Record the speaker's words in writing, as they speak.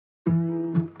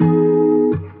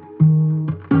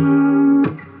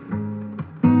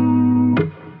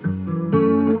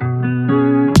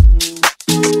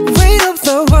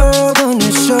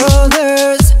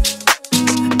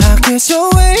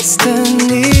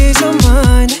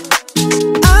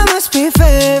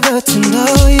favor to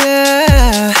know,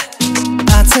 yeah.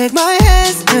 I take my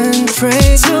hands and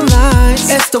trace your lines.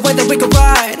 It's the way that we could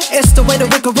ride, it's the way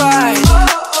that we could ride.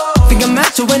 Think I'm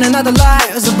meant to win another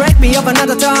life, so break me up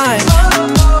another time.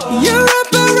 You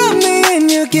wrap around me and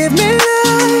you give me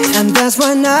life, and that's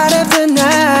why night after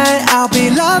night I'll be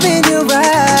loving you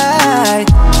right.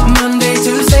 Monday,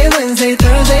 Tuesday, Wednesday,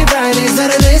 Thursday, Friday,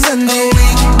 Saturday, Sunday.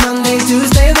 Monday,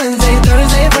 Tuesday, Wednesday,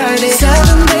 Thursday, Friday,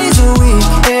 7 days a week.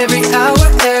 Every hour,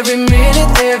 every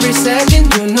minute, every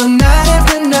second. You know night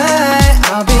after night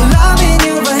I'll be loving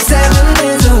you right 7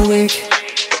 days a week.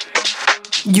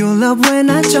 You love when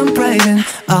I jump right in.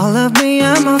 All of me,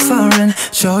 I'm a foreign.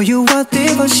 Show you what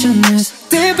devotion is,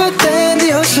 deeper than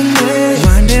the ocean is.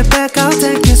 Wind it back, I'll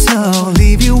take it slow.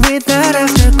 Leave you with that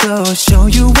afterglow. Show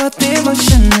you what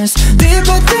devotion is,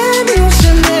 deeper than the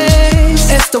ocean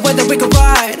is. It's the way that we could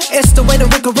ride, it's the way that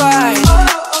we could ride.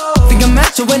 Think I'm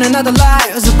meant to win another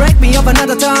life, so break me up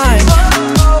another time.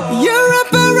 You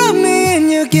wrap around me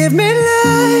and you give me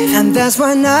life, and that's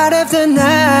why night after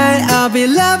night I'll be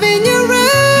loving you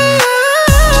right.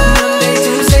 Monday,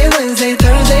 Tuesday, Wednesday,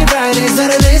 Thursday, Friday,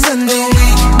 Saturday, Sunday.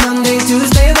 Monday,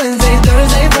 Tuesday, Wednesday,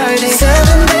 Thursday, Friday,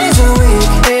 7 days a week.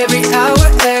 Every hour,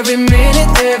 every minute,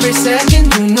 every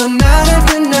second. You know night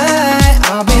after night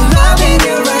I'll be loving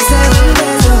you right 7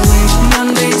 days a week.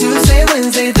 Monday, Tuesday,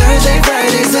 Wednesday, Thursday,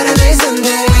 Friday, Saturday,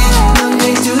 Sunday.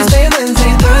 Monday, Tuesday,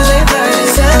 Wednesday, Thursday, Friday,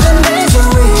 7 days a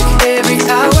week. Every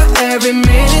hour, every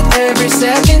minute, every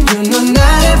second. You know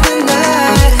night after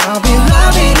night I'll be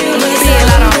loving you right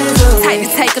 7 days a week. Tight to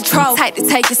take control, tight to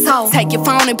take your soul. Take your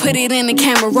phone and put it in the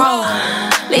camera roll.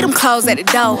 Leave them clothes at the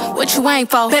door. What you ain't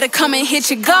for? Better come and hit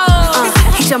your goal.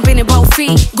 He jumping in both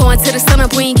feet, going to the sun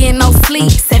up, we ain't getting no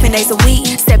sleep. 7 days a week,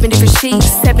 7 different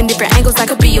sheets, 7 different angles. I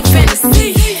could be your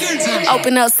fantasy.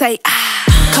 Open up, say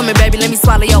ah. Come here, baby, let me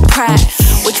swallow your pride.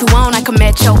 What you want, I can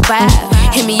match your vibe.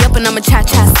 Hit me up and I'ma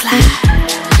cha-cha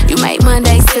slide. You make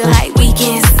Mondays feel like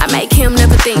weekends. I make him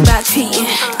never think about cheating.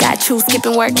 Got you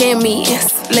skipping work and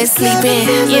meetings. Let's sleep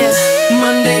in, yeah.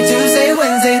 Monday, Tuesday,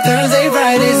 Wednesday, Thursday,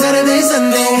 Friday, Saturday,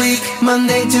 Sunday.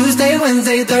 Monday, Tuesday,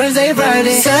 Wednesday, Thursday,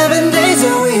 Friday, 7 days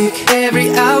a week.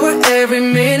 Every hour, every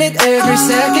minute, every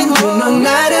second. You know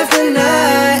night after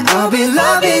night I'll be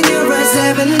loving you right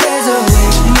 7 days a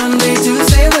week. Monday,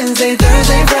 Tuesday, Wednesday,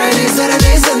 Thursday, Friday,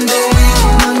 Saturday, Sunday.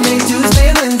 Monday,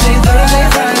 Tuesday, Wednesday, Thursday,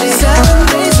 Friday, 7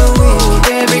 days a week.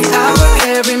 Every hour,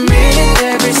 every minute,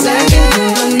 every second. You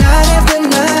know night after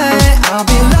night I'll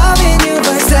be loving you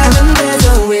right 7 days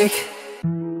a week.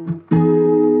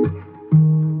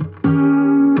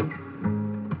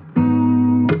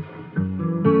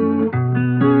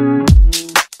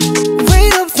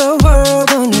 Weight of the world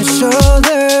on your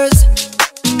shoulders.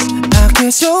 I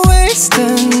guess your waist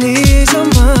and ease your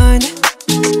mind.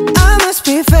 I must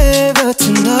be favored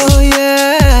to know,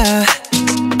 yeah.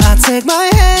 I take my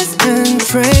hands and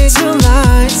trace your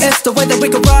lines. It's the way that we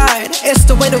could ride, it's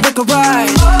the way that we could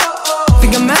ride.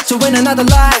 Think I'm meant to win another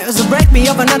life, so break me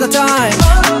up another time.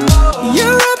 You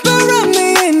wrap around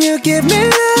me and you give me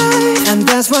life, and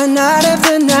that's why night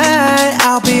after night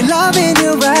I'll be loving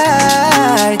you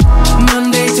right.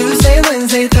 Monday, Tuesday,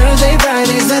 Wednesday, Thursday,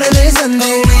 Friday, Saturday,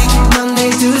 Sunday. Monday,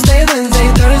 Tuesday, Wednesday,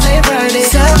 Thursday, Friday,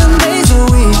 7 days a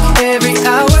week. Every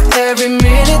hour, every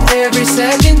minute, every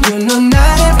second. You know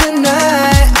night after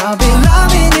night I'll be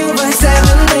loving you right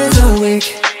 7 days a week.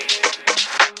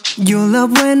 You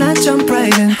love when I jump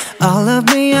right in. All of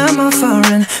me, I'm a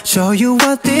foreign. Show you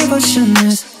what devotion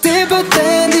is, deeper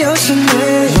than the ocean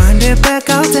is. Wind it back,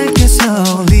 I'll take it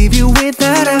slow. Leave you with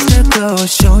that afterglow.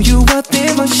 Show you what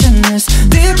devotion is,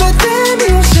 deeper than the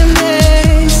ocean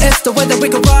is. It's the way that we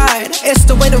could ride, it's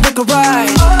the way that we could ride.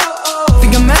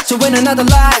 Think I'm meant to win another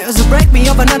life, so break me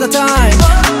up another time.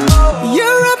 You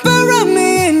wrap around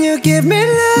me and you give me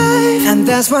life, and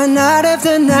that's why night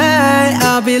after night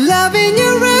I'll be loving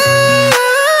you right.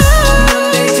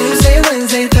 Monday, Tuesday,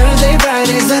 Wednesday, Thursday,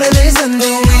 Friday, Saturday,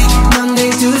 Sunday.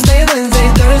 Monday, Tuesday, Wednesday,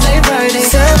 Thursday, Friday,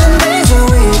 7 days a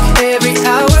week. Every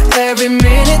hour, every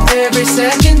minute, every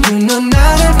second. You know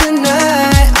night after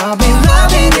night I'll be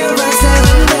loving you right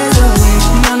 7 days a week.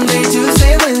 Monday,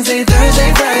 Tuesday, Wednesday, Thursday,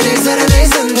 Friday, Saturday,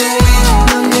 Sunday.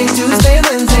 Monday, Tuesday,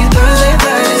 Wednesday, Thursday,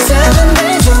 Friday, 7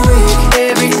 days a week.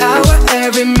 Every hour,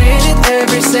 every minute,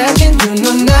 every second. You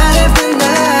know night after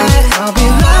night I'll be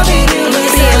loving you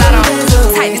right 7 days a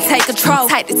week. Tight to take control,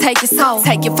 tight to take your soul.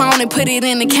 Take your your phone and put it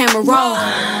in the camera roll.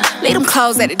 Leave them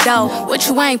clothes at the door. What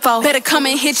you ain't for? Better come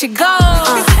and hit your goal.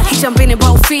 He jumping in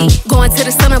both feet. Going to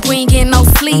the sun up, we ain't getting no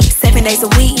sleep. 7 days a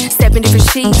week, 7 different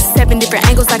sheets, 7 different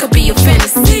angles, I could be your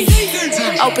fantasy.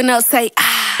 Open up, say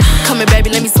ah. Come here, baby,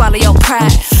 let me swallow your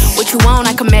pride. What you want,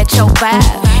 I can match your vibe.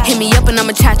 Hit me up and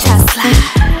I'ma cha-cha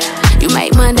slide. You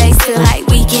make Mondays feel like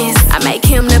weekends. I make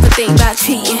him never think about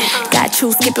cheating. Got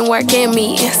you skipping work and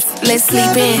meetings. Let's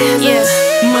sleep in, yeah.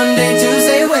 Monday,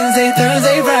 Tuesday, Wednesday,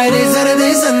 Thursday, Friday,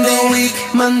 Saturday, Sunday, week.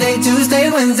 Monday,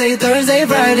 Tuesday, Wednesday, Thursday,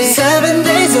 Friday, 7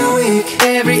 days a week.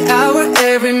 Every hour,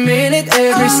 every minute,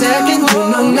 every second, you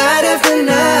know, night after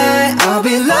night, I'll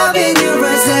be loving you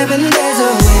right 7 days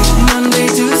a week. Monday,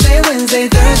 Tuesday, Wednesday,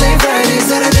 Thursday, Friday,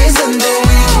 Saturday, Sunday,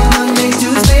 week. Monday,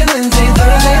 Tuesday, Wednesday,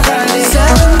 Thursday, Friday,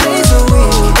 7 days a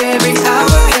week. Every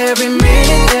hour, every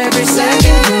minute, every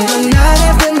second, you know, night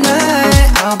after night,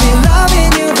 I'll be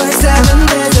loving you right 7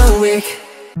 days a week.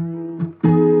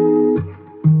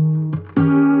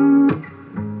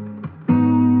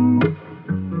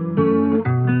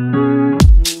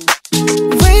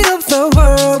 Weight of the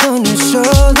world on your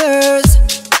shoulders,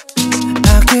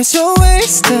 I guess your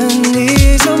waist and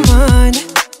ease your mind.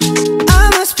 I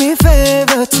must be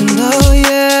favored to know,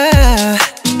 yeah.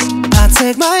 I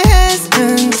take my hands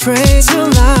and praise your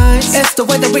lines. It's the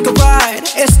way that we could ride,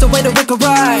 it's the way that we could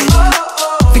ride.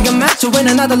 Think I'm meant to win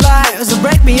another life, so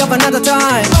break me up another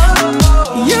time.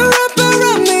 You wrap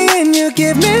around me and you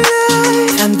give me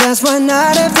life, and that's why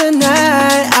night after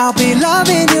night I'll be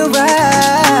loving you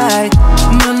right.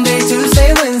 Monday,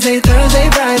 Tuesday, Wednesday, Thursday,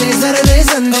 Friday, Saturday,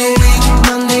 Sunday, week.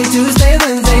 Monday, Tuesday,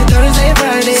 Wednesday, Thursday,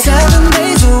 Friday, 7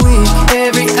 days a week.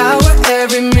 Every hour,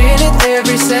 every minute,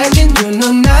 every second, you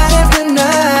know, night after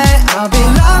night I'll be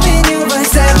loving you right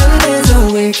 7 days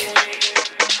a week.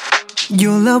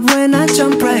 You love when I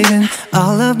jump right in.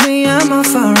 All of me, I'm a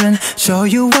foreign. Show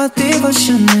you what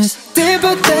devotion is,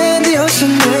 deeper than the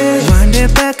ocean is. Wind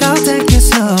it back, I'll take it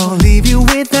slow. Leave you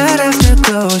with that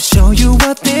afterglow. Show you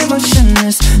what devotion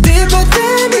is, deeper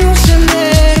than the ocean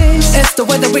is. It's the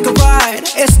way that we could ride,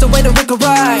 it's the way that we could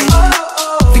ride.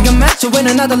 Think I'm meant to win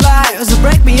another life, so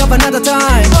break me up another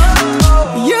time.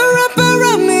 You're up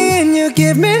around me and you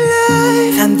give me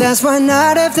life, and that's why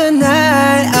night after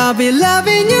night I'll be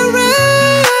loving you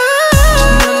right.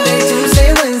 Monday,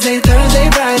 Tuesday, Wednesday, Thursday,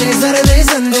 Friday, Saturday,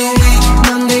 Sunday, week.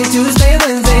 Monday, Tuesday,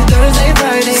 Wednesday, Thursday,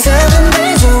 Friday, 7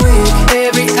 days a week.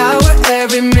 Every hour,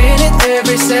 every minute,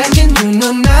 every second, you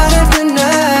know, night after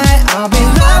night I'll be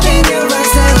loving you right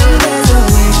 7 days a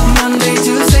week. Monday,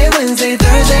 Tuesday, Wednesday,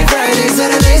 Thursday, Friday,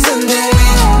 Saturday, Sunday,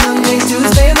 week. Monday,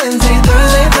 Tuesday, Wednesday,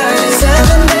 Thursday, Friday,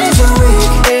 7 days a week.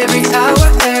 Every hour,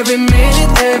 every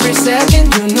minute, every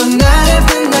second, you know, night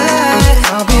after night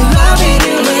I'll be loving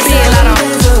you right 7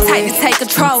 days a week. Tight to take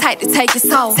control, tight to take your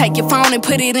soul. Take your phone and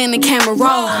put it in the camera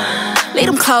roll. Leave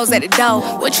them clothes at the door.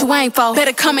 What you ain't for?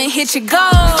 Better come and hit your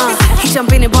goal. He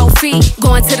jumping in both feet.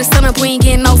 Going to the sun up, we ain't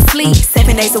getting no sleep.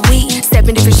 7 days a week,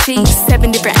 7 different sheets,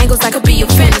 7 different angles, I could be your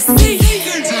fantasy.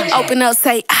 Open up,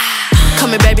 say ah. Come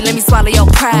here, baby, let me swallow your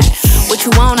pride. What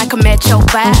you want, I can match your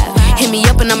vibe. Hit me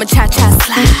up and I'ma cha-cha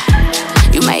slide.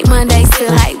 You make Mondays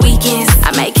feel like weekends.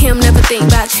 I make him never think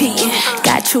about cheating.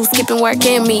 Got you skipping work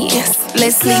and meetings.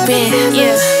 Let's sleep in,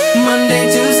 yeah.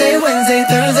 Monday, Tuesday, Wednesday,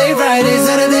 Thursday, Friday,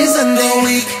 Saturday, Sunday,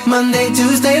 week. Monday,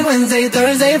 Tuesday, Wednesday,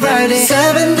 Thursday, Friday,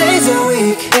 7 days a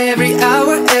week. Every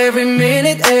hour, every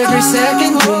minute, every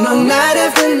second, you know, night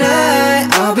after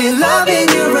night I'll be loving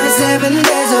you right 7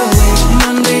 days a week.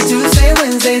 Monday, Tuesday,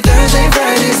 Wednesday, Thursday,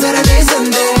 Friday, Saturday,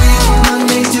 Sunday, week.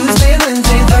 Monday, Tuesday,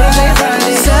 Wednesday, Thursday,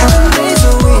 Friday, 7 days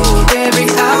a week. Every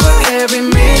hour, every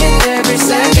minute, every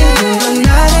second, you know,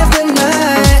 night after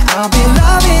night I'll be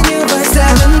loving you right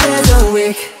 7 days a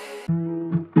week.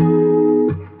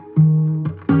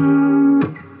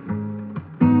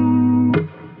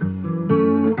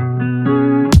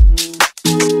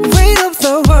 Weight of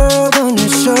the world on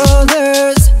your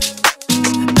shoulders,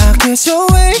 I guess your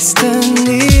waist and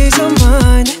ease your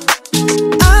mind.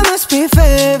 I must be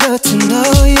favored to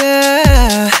know,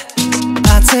 yeah.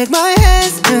 I take my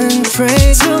hands and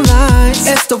praise your lines.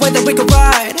 It's the way that we could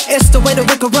ride, it's the way that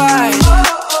we could ride.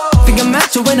 Think I'm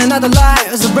meant to win another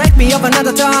life, so break me up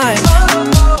another time.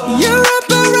 You wrap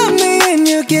around me and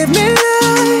you give me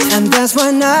life, and that's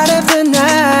why night after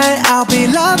night I'll be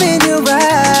loving you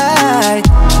right.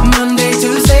 Monday,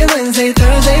 Tuesday, Wednesday,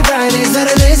 Thursday, Friday,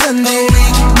 Saturday, Sunday,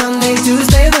 week. Monday,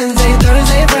 Tuesday, Wednesday,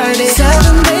 Thursday, Friday,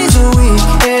 7 days a week.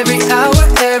 Every hour,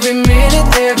 every minute,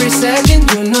 every second,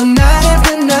 you know, night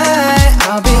after night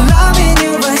I'll be loving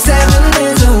you right 7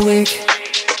 days a week.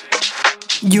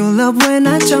 You love when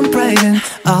I jump right in.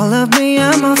 All of me,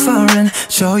 I'm a foreign.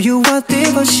 show you what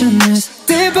devotion is.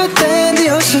 Deeper than the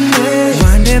ocean is.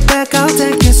 Wind it back, I'll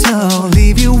take it slow.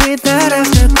 Leave you with that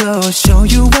afterglow. Show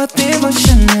you what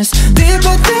devotion is.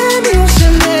 Deeper than the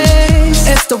ocean is.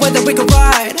 It's the way that we could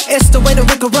ride. It's the way that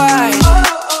we could ride.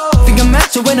 Think I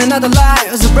met you in another life,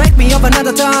 so break me up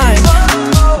another time.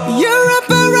 You're up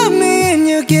around me and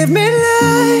you give me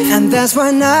life, and that's why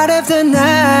night after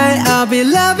night I'll be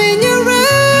loving you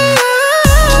right.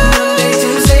 Monday,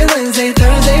 Tuesday, Wednesday,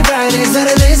 Thursday, Friday,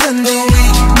 Saturday, Sunday.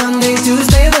 Monday,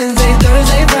 Tuesday, Wednesday,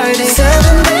 Thursday, Friday,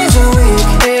 7 days a week.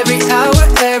 Every hour,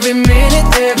 every minute,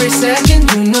 every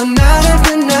second. You know night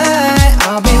after night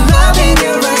I'll be loving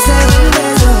you right. 7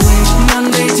 days a week.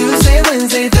 Monday, Tuesday,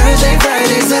 Wednesday, Thursday,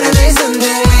 Friday, Saturday,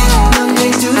 Sunday.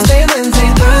 Monday, Tuesday, Wednesday,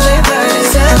 Thursday, Friday,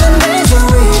 7 days a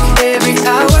week. Every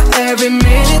hour, every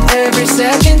minute, every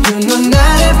second. You know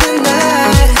night after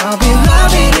night I'll be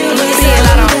loving you right.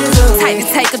 7 days a week. Tight to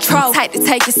take control, tight to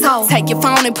take your soul. Take your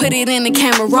phone and put it in the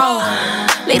camera roll.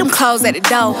 Leave them clothes at the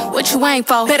door. What you ain't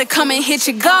for? Better come and hit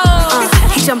your goal.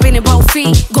 He jumping in both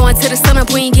feet. Going to the sun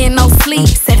up, we ain't getting no sleep.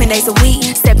 7 days a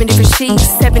week, 7 different sheets,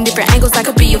 7 different angles. I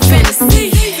could be your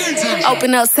fantasy.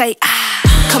 Open up, say ah.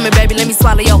 Come here, baby, let me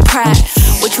swallow your pride.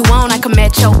 What you want, I can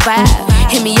match your vibe.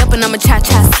 Hit me up and I'ma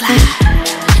cha-cha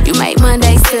slide. You make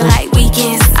Mondays feel like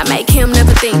weekends. I make him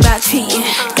never think about cheating.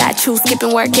 Got you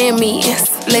skipping work and meetings.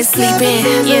 Let's sleep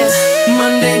in, yeah.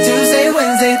 Monday, Tuesday,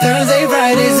 Wednesday, Thursday,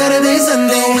 Friday, Saturday,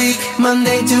 Sunday.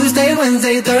 Monday, Tuesday,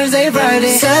 Wednesday, Thursday, Friday,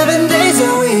 7 days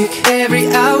a week. Every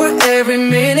hour, every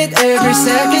minute, every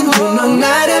second. You know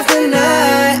night after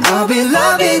night I'll be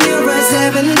loving you right.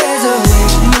 7 days a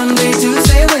week. Monday,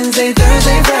 Tuesday, Wednesday,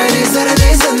 Thursday, Friday,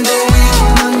 Saturday, Sunday.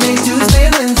 Monday, Tuesday,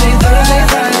 Wednesday, Thursday,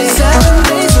 Friday, 7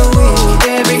 days a week.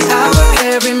 Every hour,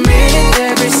 every minute,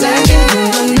 every second. You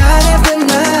know night after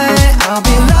night I'll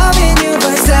be loving you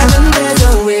right. 7 days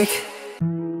a week.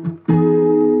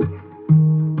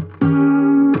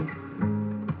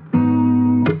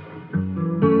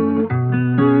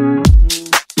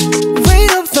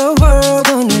 Weight of the world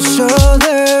on your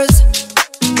shoulders.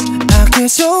 I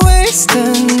kiss your waist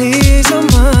and ease your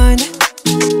mind.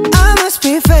 I must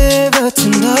be favored to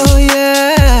know,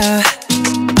 yeah.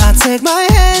 I take my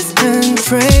hands and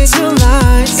trace your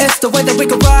lines. It's the way that we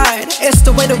could ride. It's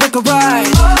the way that we could ride.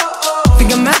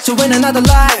 Think I met you in another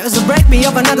life, so break me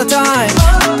up another time.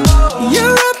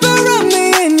 You're up around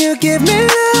me and you give me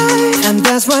life, and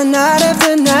that's why night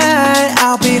after night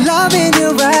I'll be loving you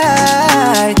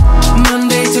right.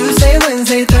 Monday, Tuesday,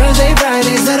 Wednesday, Thursday,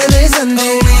 Friday, Saturday,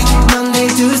 Sunday. Monday,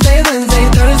 Tuesday, Wednesday,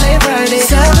 Thursday, Friday,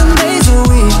 7 days a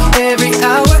week. Every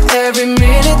hour, every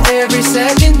minute, every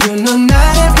second. You know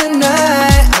night after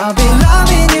night I'll be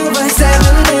loving you right.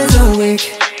 7 days a week.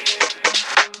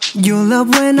 You love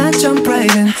when I jump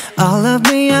right in. All of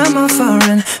me, I'm a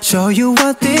foreign. Show you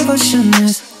what devotion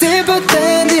is. Deeper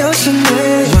than the ocean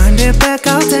is. Wind it back,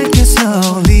 I'll take it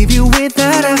slow. Leave you with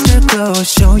that afterglow.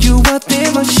 Show you what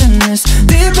devotion is.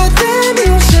 Deeper than the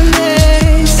ocean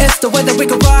is. It's the way that we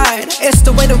could ride. It's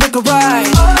the way that we could ride.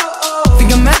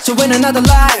 Think I met you in another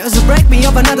life, so break me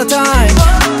up another time.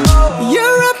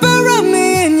 You're up around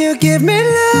me and you give me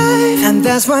life, and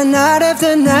that's why night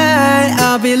after night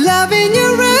I'll be loving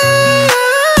you right.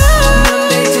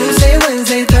 Monday, Tuesday,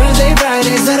 Wednesday, Thursday,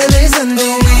 Friday, Saturday,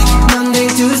 Sunday. Monday,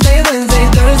 Tuesday, Wednesday,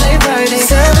 Thursday, Friday,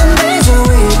 7 days a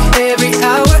week. Every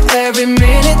hour, every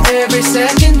minute, every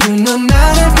second. You know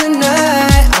night after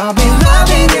night I'll be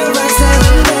loving you right.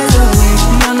 7 days a week.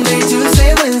 Monday,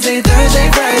 Tuesday, Wednesday, Thursday,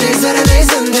 Friday, Saturday,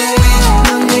 Sunday.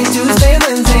 Monday, Tuesday,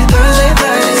 Wednesday, Thursday,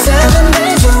 Friday, 7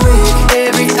 days a week.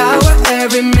 Every hour,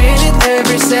 every minute,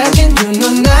 every second. You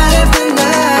know night after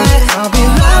night I'll be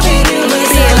loving you right.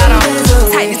 7 days a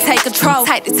week. Tight to take control,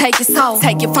 tight to take your soul.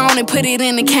 Take your phone and put it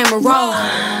in the camera roll.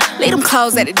 Leave them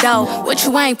clothes at the door. What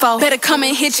you ain't for? Better come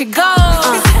and hit your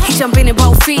goal. He jumping in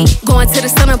both feet. Going to the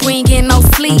sun up, we ain't getting no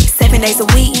sleep. 7 days a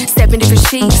week, 7 different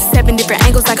sheets, 7 different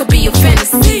angles. I could be your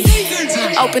fantasy.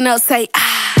 Open up, say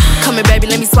ah. Come here, baby,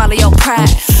 let me swallow your pride.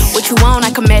 What you want,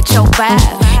 I can match your vibe.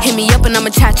 Hit me up and I'ma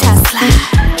cha-cha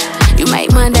slide. You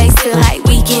make Mondays feel like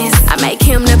weekends. I make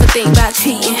him never think about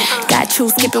cheating. Got you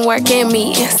skipping work and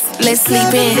meetings. Let's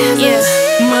sleep in, yeah.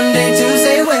 Monday,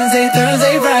 Tuesday, Wednesday,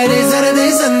 Thursday, Friday,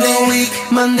 Saturday, Sunday.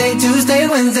 Monday, Tuesday,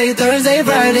 Wednesday, Thursday,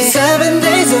 Friday, 7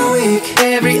 days a week.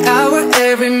 Every hour,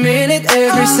 every minute,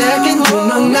 every second. You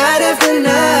know night after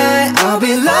night I'll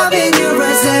be loving you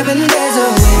right. 7 days a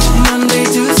week. Monday,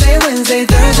 Tuesday, Wednesday,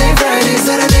 Thursday, Friday,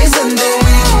 Saturday, Sunday.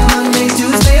 Monday,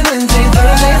 Tuesday, Wednesday,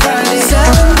 Thursday, Friday,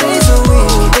 7 days a week.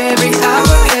 Every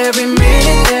hour, every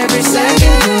minute, every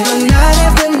second. You know night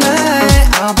after night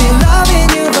I'll be loving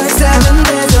you right. 7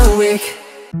 days a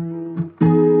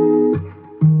week.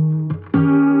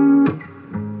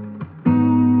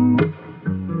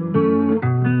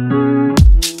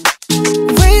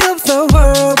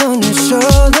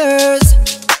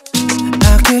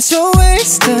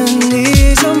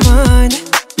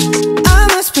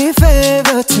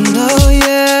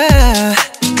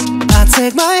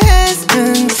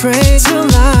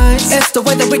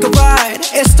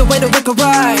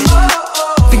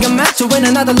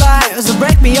 another lie, so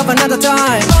break me up another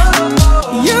time.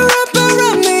 You wrap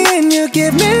around me and you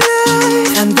give me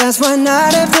life, and that's why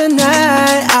night after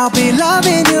night I'll be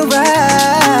loving you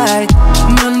right.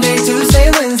 Monday,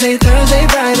 Tuesday, Wednesday, Thursday,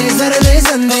 Friday, Saturday,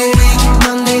 Sunday.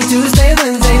 Monday, Tuesday,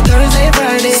 Wednesday, Thursday,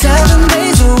 Friday, 7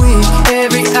 days a week.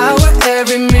 Every hour,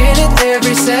 every minute,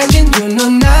 every second. You know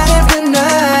night after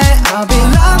night I'll be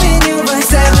loving you right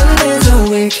 7 days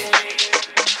a week.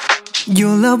 You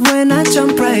love when I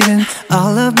jump right in.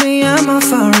 All of me, I'm a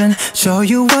foreign. Show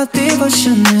you what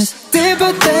devotion is,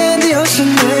 deeper than the ocean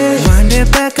is. Wind it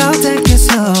back, I'll take it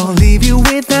slow. Leave you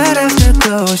with that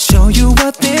afterglow. Show you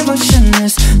what devotion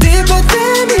is, deeper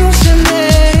than the ocean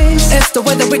is. It's the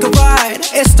way that we could ride,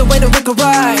 it's the way that we could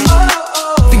ride.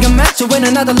 Think I'm meant to win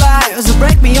another life, so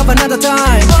break me up another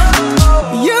time.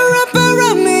 You wrap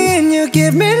around me and you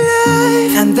give me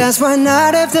life, and that's why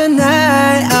night after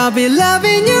night I'll be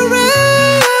loving you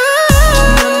right.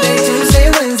 Monday, Tuesday,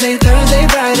 Wednesday, Thursday,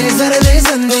 Friday, Saturday,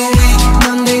 Sunday.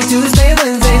 Monday, Tuesday,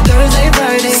 Wednesday, Thursday,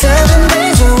 Friday, 7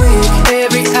 days a week.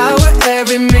 Every hour,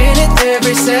 every minute,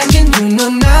 every second. You know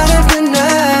night after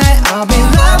night I'll be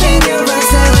loving you right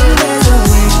 7 days a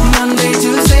week. Monday,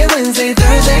 Tuesday, Wednesday,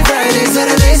 Thursday, Friday,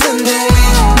 Saturday, Sunday.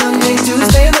 Monday,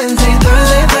 Tuesday, Wednesday,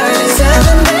 Thursday, Friday,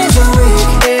 7 days a week.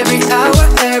 Every hour,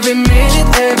 every minute,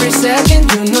 every second.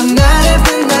 You know night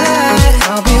after night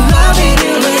I'll be loving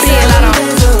you right 7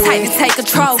 days a week. Tight to take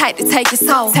control, tight to take your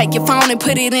soul. Take your phone and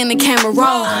put it in the camera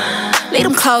roll. Leave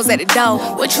them clothes at the door.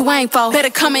 What you ain't for? Better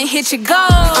come and hit your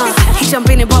goal. He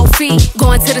jumping in both feet,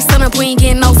 going to the sun up, we ain't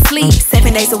getting no sleep.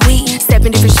 7 days a week,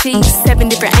 7 different sheets, 7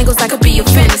 different angles, I could be your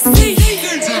fantasy.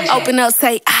 Open up,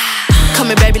 say ah. Come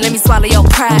here, baby, let me swallow your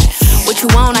pride. What you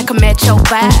want, I can match your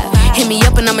vibe. Hit me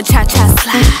up and I'ma cha-cha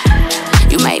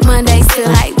slide. You make Mondays feel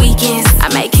like weekends.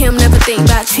 I make him never think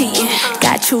about cheating.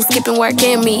 Got you skipping work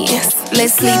and meetings.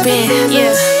 Let's sleep in,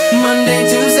 yeah. Monday,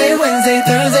 Tuesday, Wednesday,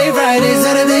 Thursday, Friday,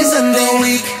 Saturday,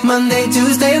 Sunday. Monday,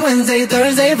 Tuesday, Wednesday,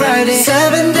 Thursday, Friday,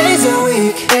 7 days a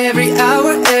week. Every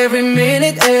hour, every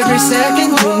minute, every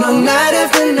second. You know night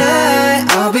after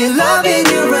night I'll be loving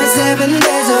you right 7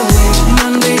 days a week.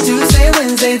 Monday, Tuesday,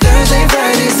 Wednesday, Thursday,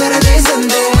 Friday, Saturday,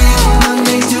 Sunday.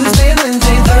 Monday, Tuesday,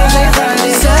 Wednesday, Thursday,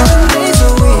 Friday, 7 days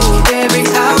a week. Every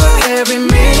hour, every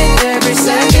minute, every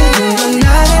second. You know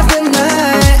night after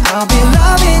night I'll be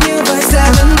loving you right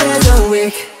 7 days a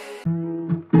week.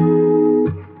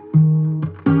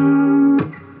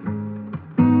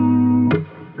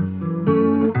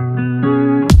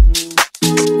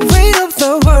 Weight of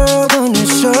the world on your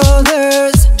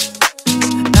shoulders.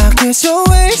 I guess you're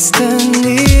wasting,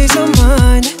 ease your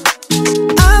mind.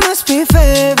 I must be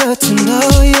favored to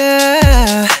know,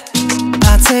 yeah.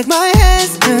 I take my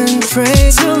hands and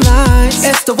trace your lines.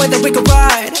 It's the way that we could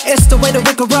ride, it's the way that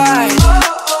we could ride.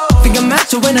 Think I'm meant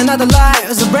to win another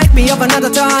life, so break me up another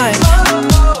time.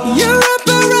 You wrap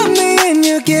around me and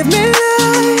you give me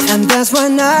life, and that's why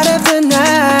night after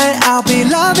night I'll be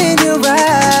loving you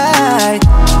right.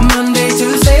 Monday,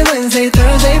 Tuesday, Wednesday,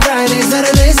 Thursday, Friday,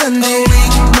 Saturday, Sunday.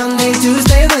 Monday,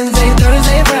 Tuesday, Wednesday,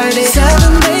 Thursday, Friday,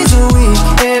 7 days a week.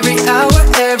 Every hour,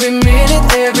 every minute,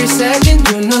 every second.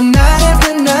 You know night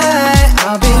after night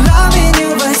I'll be loving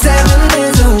you right 7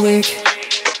 days a week.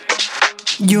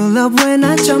 You love when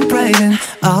I jump right in.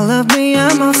 All of me,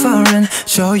 I'm a foreign.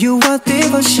 Show you what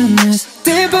devotion is,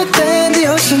 deeper than the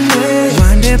ocean is.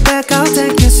 Wind it back, I'll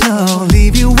take it slow.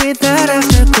 Leave you with that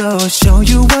afterglow. Show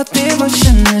you what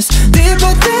devotion is,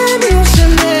 deeper than the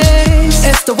ocean is.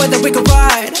 It's the way that we could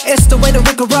ride, it's the way that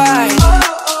we could ride.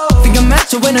 Think I'm meant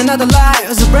to win another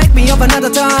life, so break me up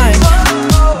another time.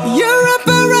 You wrap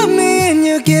around me and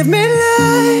you give me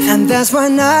life, and that's why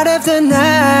night after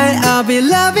night I'll be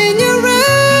loving you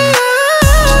right.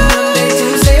 Monday,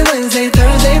 Tuesday, Wednesday,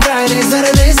 Thursday, Friday,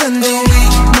 Saturday, Sunday.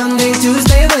 Monday,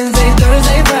 Tuesday, Wednesday,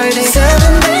 Thursday, Friday,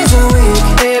 7 days a week.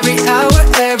 Every hour,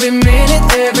 every minute,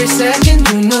 every second.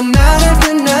 You know night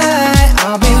after night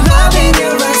I'll be loving you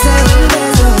right 7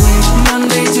 days a week.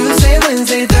 Monday, Tuesday,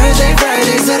 Wednesday, Thursday,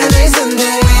 Friday, Saturday,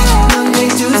 Sunday. Monday,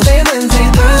 Tuesday, Wednesday,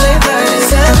 Thursday, Friday,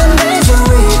 7 days a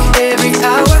week. Every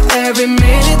hour, every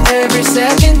minute, every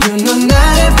second. You know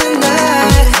night after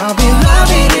night I'll be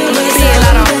loving you right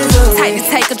 7 days a week. Tight to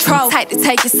take control, tight to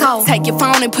take your soul. Take your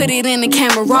phone and put it in the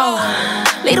camera roll.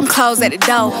 Leave them clothes at the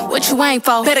door. What you ain't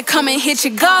for? Better come and hit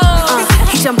your goal.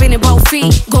 He jumping in both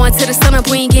feet, going to the sun up,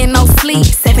 we ain't getting no sleep.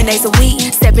 7 days a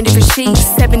week, 7 different sheets,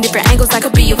 7 different angles, I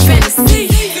could be your fantasy.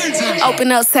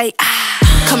 Open up, say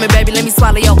ah. Come here, baby, let me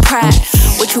swallow your pride.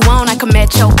 What you want, I can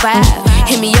match your vibe.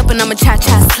 Hit me up and I'ma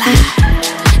cha-cha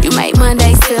slide. You make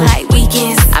Mondays feel like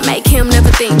weekends. I make him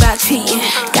never think about cheating.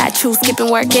 Got Got you skipping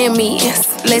work and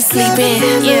meetings. Let's sleep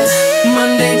in, yeah.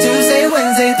 Monday, Tuesday,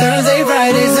 Wednesday, Thursday,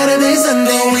 Friday, Saturday,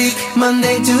 Sunday, week.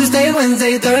 Monday, Tuesday,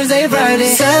 Wednesday, Thursday,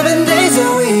 Friday, 7 days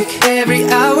a week. Every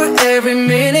hour, every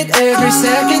minute, every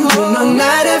second, you know,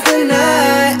 night after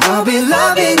night, I'll be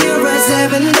loving you right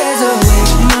 7 days a week.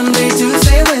 Monday,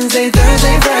 Tuesday, Wednesday,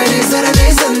 Thursday, Friday,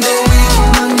 Saturday, Sunday, week.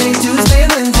 Monday, Tuesday,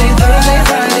 Wednesday, Thursday,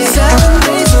 Friday, 7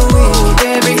 days a week.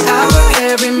 Every hour,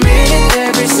 every minute,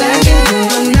 every second, you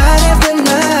know, night after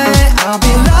night, I'll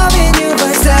be loving you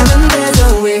right 7 days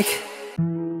a week.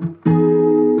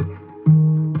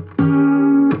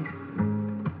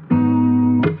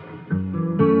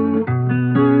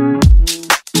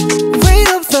 Weight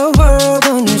of the world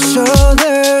on your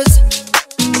shoulders,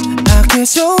 I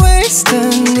kiss your waist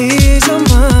and ease your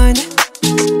mind.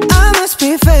 I must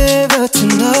be favored to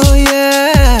know,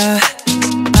 yeah.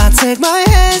 I take my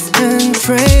hands and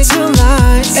trace your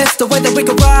lines. It's the way that we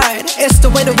could ride, it's the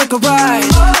way that we could ride.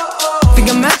 Think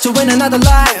I'm meant to win another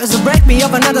life, so break me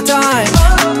up another time.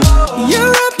 You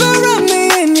wrap around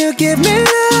me and you give me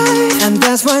life, and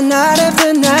that's why night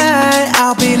after night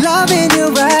I'll be loving you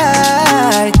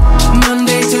right.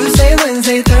 Monday, Tuesday,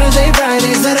 Wednesday, Thursday,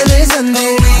 Friday, Saturday,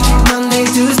 Sunday, week. Monday,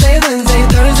 Tuesday, Wednesday,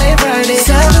 Thursday, Friday,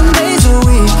 7 days a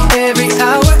week. Every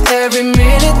hour, every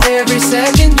minute, every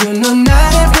second, you know,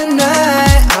 night after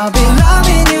night I'll be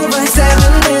loving you right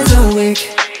 7 days a week.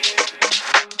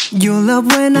 You love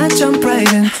when I jump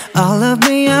right in. All of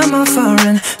me, I'm a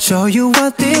foreign. Show you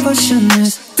what devotion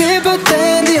is. Deeper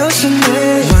than the ocean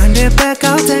is. Wind it back,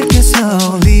 I'll take it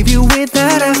slow. Leave you with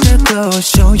that afterglow.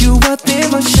 Show you what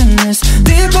devotion is.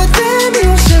 Deeper than the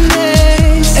ocean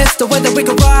is. It's the way that we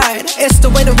could ride, it's the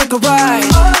way that we could ride.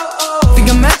 Think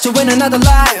I'm meant to win another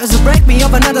life, so break me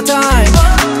up another time.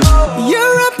 You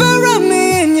wrap around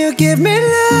me and you give me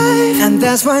life, and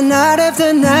that's why night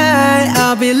after night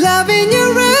I'll be loving you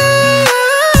right.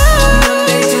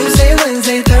 Monday, Tuesday,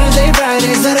 Wednesday, Thursday,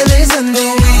 Friday, Saturday,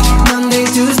 Sunday, week. Monday,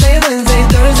 Tuesday, Wednesday,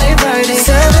 Thursday, Friday,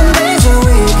 7 days a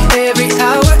week. Every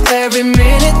hour, every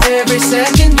minute, every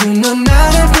second, you know,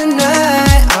 night after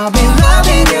night I'll be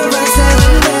loving you right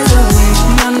 7 days a week.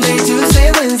 Monday, Tuesday,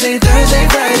 Wednesday, Thursday,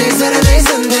 Friday, Saturday,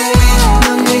 Sunday, week.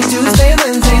 Monday, Tuesday,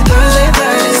 Wednesday, Thursday,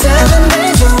 Friday, 7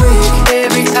 days a week.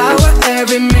 Every hour,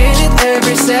 every minute,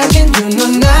 every second, you know,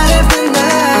 night after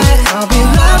night I'll be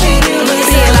loving you right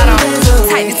 7 days a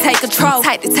week. Tight to take control,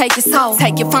 tight to take your soul.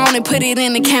 Take your phone and put it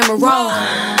in the camera roll.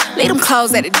 Leave them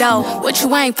clothes at the door. What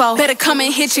you ain't for? Better come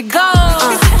and hit your goal.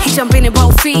 He jumping in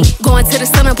both feet. Going to the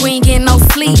sun up, we ain't getting no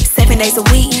sleep. 7 days a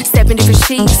week, 7 different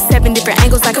sheets, 7 different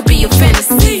angles, I could be your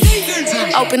fantasy.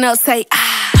 Open up, say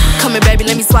ah. Come here, baby,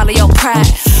 let me swallow your pride.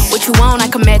 What you want, I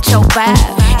can match your vibe.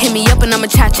 Hit me up and I'ma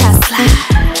cha-cha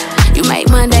slide. You make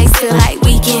Mondays feel like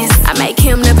weekends. I make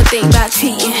him never think about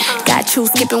cheating. Got you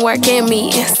skipping work and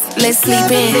meetings. Let's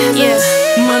sleep in, yeah.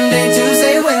 Monday,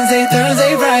 Tuesday, Wednesday,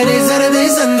 Thursday, Friday, Saturday,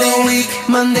 Sunday, week.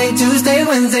 Monday, Tuesday,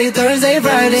 Wednesday, Thursday,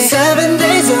 Friday, 7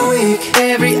 days a week.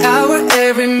 Every hour,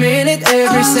 every minute,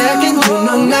 every second, you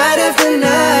know, night after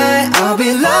night I'll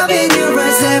be loving you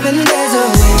right 7 days a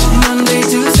week. Monday,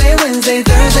 Tuesday, Wednesday,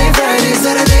 Thursday, Friday,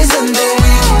 Saturday, Sunday,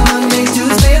 week. Monday,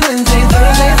 Tuesday, Wednesday,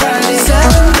 Thursday, Friday,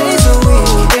 7 days a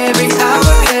week. Every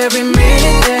hour, every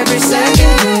minute, every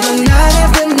second, you know, night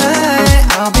after night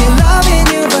I'll be loving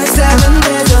you right 7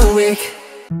 days a week.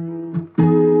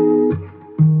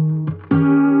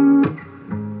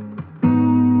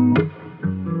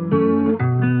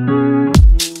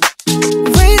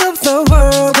 Weight of the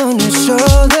world on your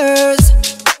shoulders,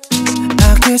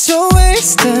 I kiss your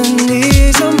waist and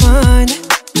ease your mind.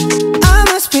 I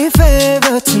must be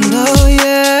favored to know,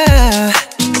 yeah.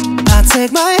 I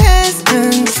take my hands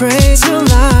and trace your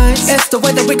lines. It's the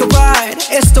way that we could ride,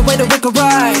 it's the way that we could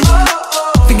ride.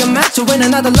 Think I'm meant to win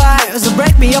another life, so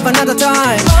break me up another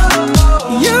time.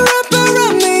 You wrap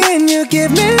around me and you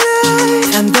give me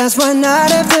life, and that's why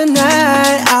night after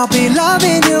night I'll be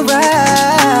loving you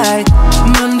right.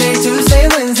 Monday, Tuesday,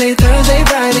 Wednesday, Thursday,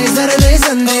 Friday, Saturday,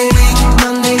 Sunday, week.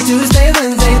 Monday, Tuesday,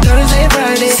 Wednesday, Thursday,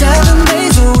 Friday, 7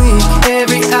 days a week.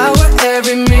 Every hour,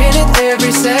 every minute,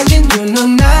 every second, you know,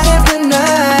 night after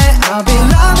night I'll be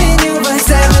loving you right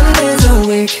 7 days a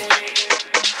week.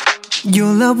 You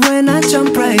love when I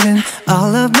jump right in.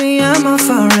 All of me, I'm a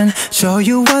foreign. Show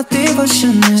you what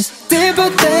devotion is. Deeper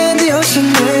than the ocean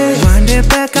is. Wind it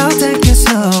back, I'll take it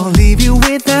slow. Leave you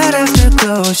with that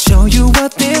afterglow. Show you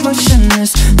what devotion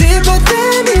is. Deeper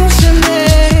than the ocean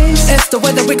is. It's the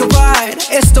way that we could ride,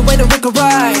 it's the way that we could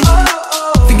ride.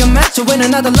 Think I'm meant to win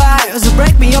another life, so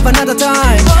break me up another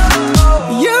time.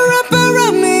 You wrap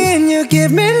around me and you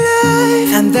give me life,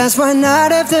 and that's why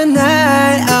night after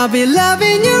night I'll be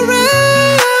loving you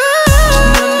right.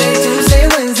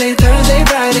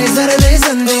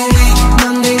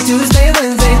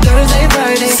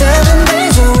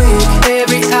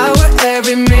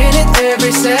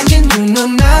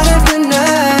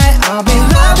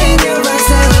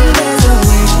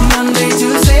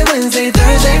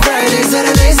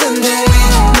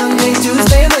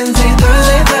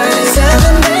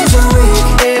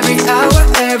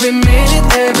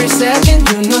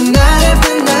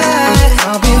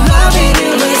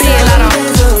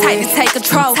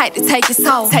 to take your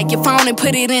soul. Take your phone and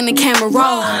put it in the camera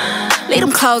roll. Leave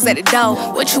them clothes at the door.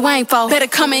 What you ain't for? Better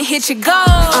come and hit your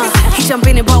goal. He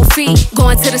jumping in both feet.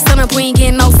 Going to the sun up, we ain't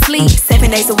getting no sleep. 7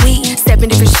 days a week, 7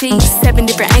 different sheets, 7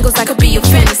 different angles, that could be your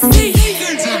fantasy.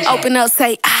 Open up,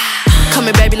 say ah. Come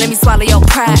here, baby, let me swallow your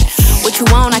pride. What you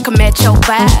want, I can match your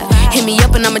vibe. Hit me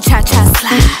up and I'ma cha-cha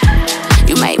slide.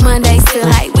 You make Mondays feel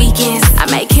like weekends. I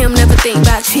make him never think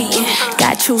about cheating.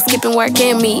 Got you skipping work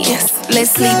and meetings.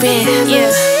 Let's sleep in,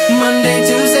 yeah. Monday,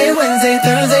 Tuesday, Wednesday,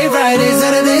 Thursday, Friday,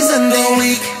 Saturday, Sunday,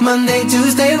 week. Monday,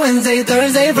 Tuesday, Wednesday,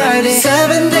 Thursday, Friday,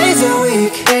 7 days a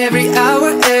week. Every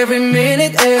hour, every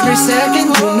minute, every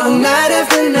second. You know, night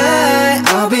after night,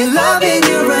 I'll be loving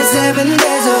you right 7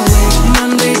 days a week.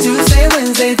 Monday, Tuesday,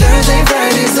 Wednesday, Thursday,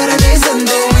 Friday, Saturday,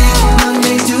 Sunday, week.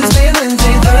 Monday, Tuesday,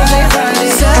 Wednesday, Thursday, Friday,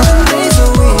 7 days a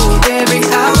week. Every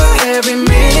hour, every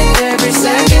minute, every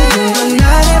second. You know,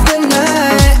 night after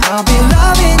night, I'll be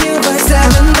loving you right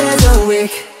 7 days a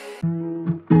week.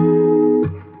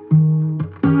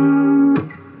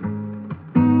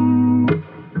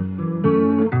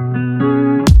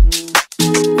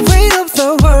 Weight of the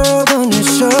world on your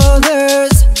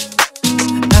shoulders.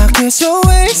 I guess you're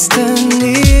wasting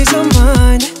ease of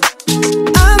mine.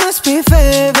 I must be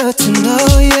favored to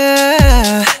know,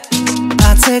 yeah.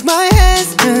 I take my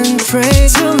hands and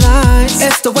trace your lines.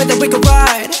 It's the way that we could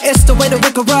ride. It's the way that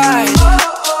we could ride.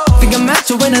 Think I'm meant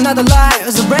to win another life,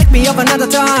 so break me up another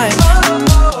time.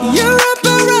 You wrap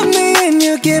around me and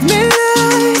you give me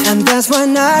life, and that's why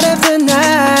night after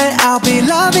night I'll be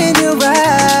loving you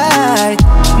right.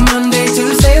 Monday,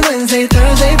 Tuesday, Wednesday,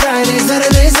 Thursday, Friday,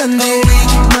 Saturday, Sunday, week.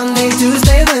 Monday,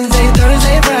 Tuesday, Wednesday,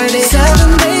 Thursday, Friday,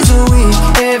 7 days a week.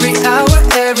 Every hour,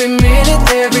 every minute,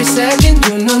 every second.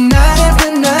 You know, night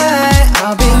after night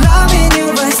I'll be loving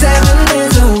you right 7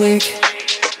 days a week.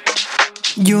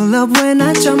 You love when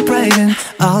I jump right in.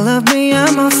 All of me,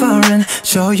 I'm a foreign.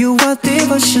 Show you what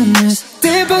devotion is.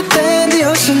 Deeper than the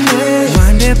ocean is.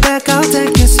 Wind it back, I'll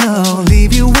take it slow.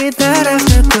 Leave you with that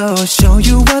afterglow. Show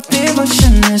you what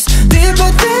devotion is.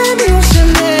 Deeper than the ocean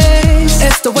is.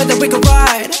 It's the way that we could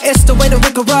ride. It's the way that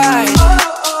we could ride.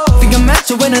 Think I'm meant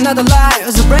to win another life,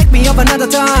 so break me up another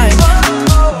time.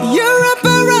 You wrap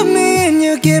around me and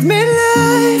you give me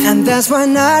life, and that's why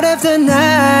night after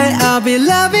night I'll be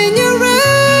loving you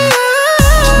right.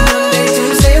 Monday,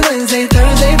 Tuesday, Wednesday,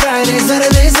 Thursday, Friday,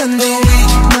 Saturday, Sunday, week.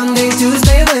 Monday,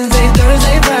 Tuesday, Wednesday,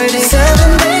 Thursday, Friday,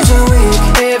 7 days a week.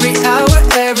 Every hour,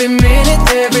 every minute,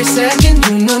 every second.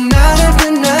 You know, night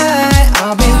after night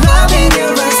I'll be loving you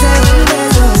right 7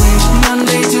 days a week.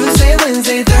 Monday, Tuesday,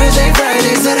 Wednesday, Thursday,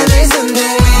 Friday, Saturday,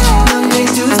 Sunday, week. Monday,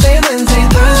 Tuesday, Wednesday,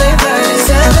 Thursday, Friday,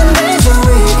 7 days a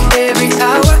week. Every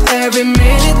hour, every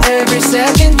minute, every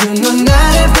second. You know,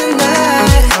 night after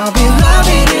night I'll be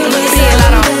loving you right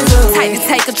 7 days a week. Tight to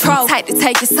take control, tight to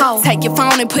take your soul. Take your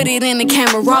phone and put it in the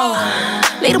camera roll.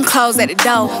 Leave them clothes at the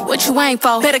door. What you ain't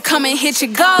for? Better come and hit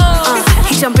your goal.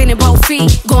 He jumping in both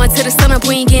feet. Going to the sun up,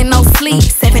 we ain't getting no sleep.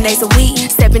 7 days a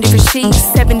week, 7 different sheets,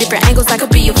 7 different angles, that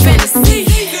could be your fantasy.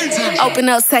 Open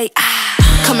up, say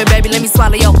ah. Come here, baby, let me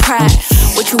swallow your pride.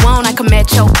 What you want, I can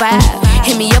match your vibe.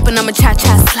 Hit me up and I'ma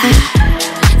cha-cha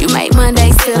slide. You make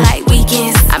Mondays feel like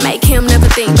weekends. I make him never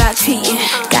think about cheating.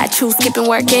 Got you skipping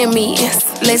work and meetings.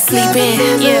 Let's sleep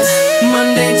in, yeah.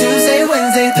 Monday, Tuesday,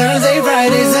 Wednesday, Thursday,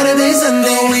 Friday, Saturday,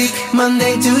 Sunday, week.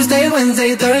 Monday, Tuesday,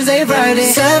 Wednesday, Thursday, Friday,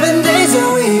 7 days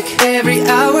a week. Every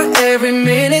hour, every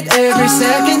minute, every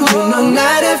second. You know,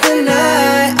 night after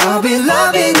night I'll be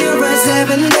loving you right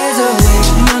 7 days a week.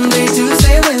 Monday,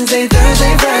 Tuesday, Wednesday,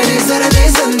 Thursday, Friday, Saturday,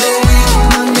 Sunday, week.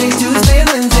 Monday, Tuesday,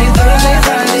 Wednesday, Thursday,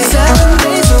 Friday, 7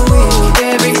 days a week.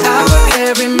 Every hour,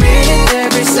 every minute,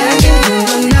 every second. You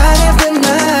know, night after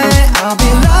night I'll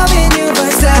be loving you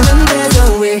right 7 days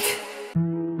a week.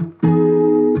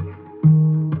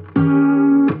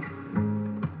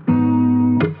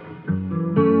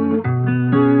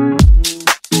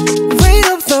 Weight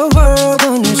of the world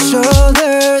on your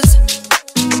shoulders.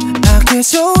 I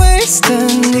guess you're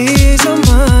wasting ease of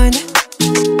mine.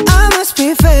 I must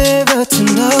be favored to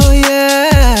know,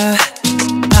 yeah.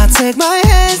 I take my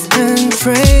hands and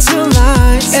trace your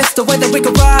lines. It's the way that we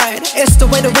could ride. It's the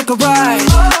way that we could ride.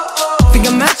 Think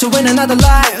I'm meant to win another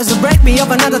life, so break me up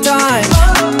another time.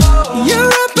 You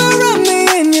wrap around me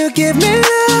and you give me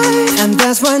life, and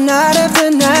that's why night after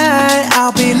night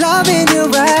I'll be loving you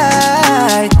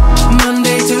right.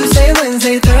 Monday, Tuesday,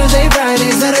 Wednesday, Thursday,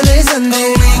 Friday, Saturday,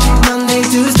 Sunday, week. Monday,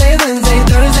 Tuesday, Wednesday,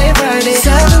 Thursday, Friday,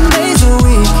 7 days a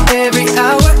week. Every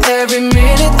hour, every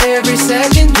minute, every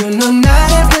second. You know,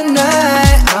 night after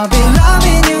night I'll be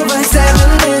loving you right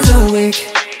 7 days a week.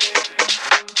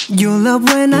 You love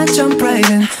when I jump right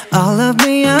in. All of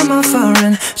me, I'm I'm a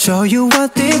foreign. Show you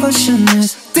what devotion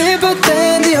is. Deeper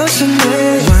than the ocean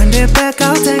is. Wind it back,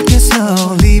 I'll take it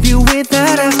slow. Leave you with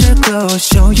that afterglow.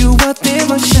 Show you what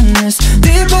devotion is.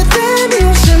 Deeper than the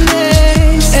ocean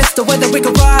is. It's the way that we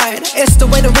could ride. It's the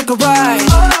way that we could ride.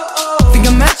 Think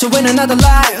I'm meant to win another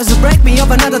life, so break me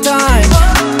up another time.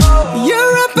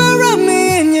 You're up around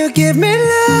me and you give me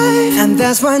life, and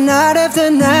that's why night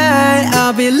after night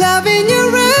I'll be loving you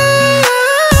right.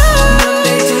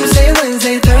 Monday, Tuesday,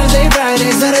 Wednesday, Thursday,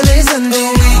 Friday, Saturday,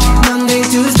 Sunday. Monday,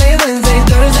 Tuesday, Wednesday,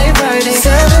 Thursday, Friday,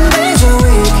 7 days a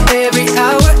week. Every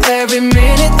hour, every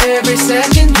minute, every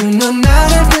second. You know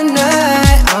night after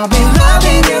night I'll be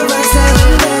loving you right.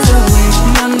 7 days a week.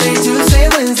 Monday, Tuesday,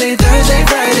 Wednesday, Thursday,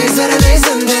 Friday, Saturday,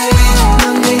 Sunday.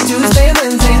 Monday, Tuesday,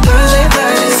 Wednesday, Thursday,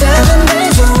 Friday, 7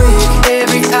 days a week.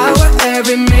 Every hour,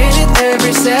 every minute,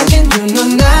 every second. You know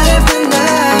night after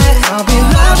night I'll be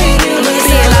loving you right.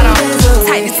 7 days a week.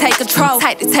 Tight to take control,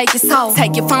 tight to take your soul.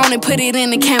 Take your phone and put it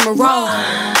in the camera roll.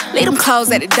 Leave them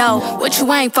clothes at the door. What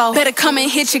you ain't for? Better come and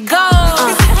hit your goal.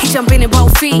 He jumping in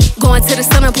both feet. Going to the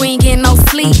sun up, we ain't getting no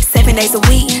sleep. 7 days a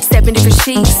week, 7 different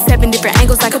sheets, 7 different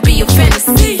angles, I could be your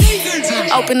fantasy.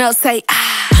 Open up, say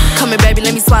ah. Come here, baby,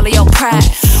 let me swallow your pride.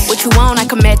 What you want, I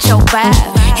can match your vibe.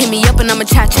 Hit me up and I'ma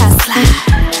cha-cha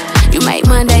slide. You make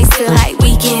Mondays feel like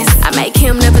weekends. I make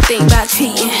him never think about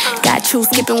cheating. Got you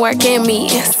skipping work and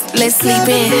meetings. Let's sleep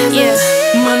in, yeah.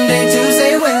 Monday,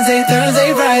 Tuesday, Wednesday,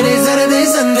 Thursday, Friday, Saturday,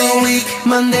 Sunday.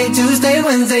 Monday, Tuesday,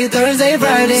 Wednesday, Thursday,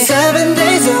 Friday, 7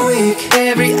 days a week.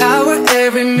 Every hour,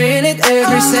 every minute,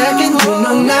 every second. You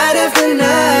know night after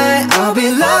night I'll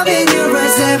be loving you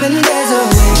right. 7 days a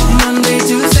week. Monday,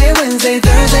 Tuesday, Wednesday,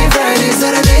 Thursday, Friday,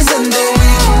 Saturday, Sunday.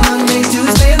 Monday,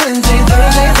 Tuesday, Wednesday,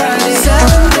 Thursday, Friday,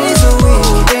 7 days a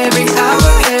week. Every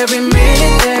hour, every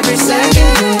minute, every second.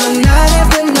 You know night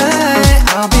after night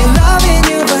I'll be loving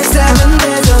you right. 7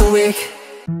 days a week.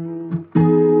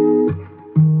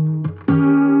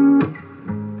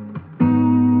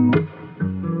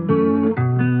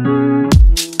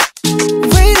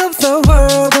 Weight of the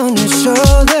world on your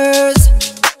shoulders.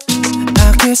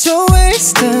 I guess you're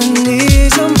wasting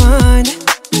ease your mind.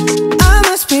 I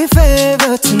must be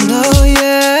favored to know,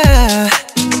 yeah.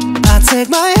 I take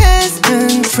my hands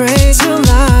and trace your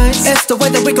lines. It's the way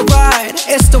that we could ride.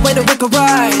 It's the way that we could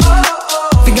ride.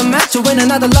 Think I'm meant to win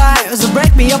another life, so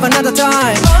break me up another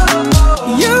time.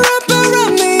 You're up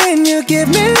around me and you give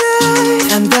me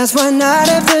life, and that's why night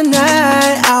after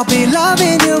night I'll be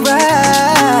loving you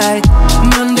right.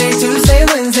 Monday, Tuesday,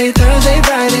 Wednesday, Thursday,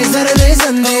 Friday, Saturday,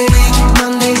 Sunday.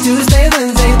 Monday, Tuesday,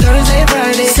 Wednesday, Thursday,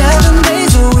 Friday, 7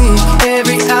 days a week.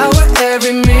 Every hour,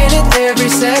 every minute, every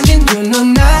second. You know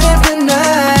night after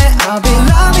night I'll be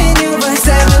loving you right.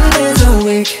 7 days a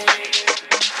week.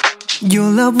 You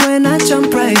love when I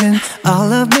jump right in.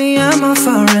 All of me, I'm a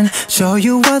foreign. Show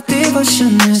you what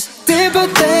devotion is. Deeper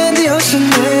than the ocean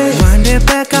is. Wind it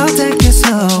back, I'll take it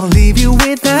slow. Leave you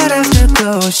with that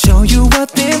afterglow. Show you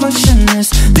what devotion is.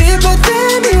 Deeper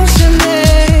than the ocean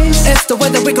is. It's the way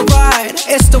that we could ride.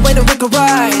 It's the way that we could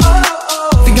ride.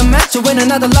 Think I'm meant to win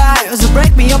another life, so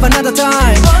break me up another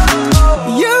time.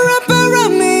 You're up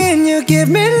around me and you give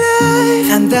me life,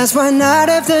 and that's why night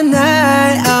after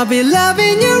night I'll be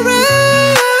loving you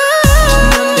right.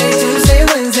 Monday, Tuesday,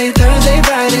 Wednesday, Thursday,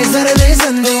 Friday, Saturday,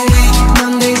 Sunday.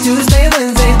 Monday, Tuesday,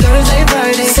 Wednesday, Thursday,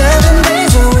 Friday, 7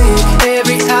 days a week.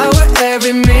 Every hour,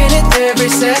 every minute, every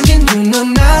second. You know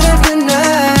night after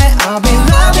night I'll be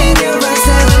loving you right.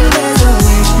 7 days a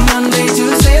week. Monday,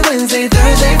 Tuesday, Wednesday,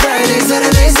 Thursday, Friday,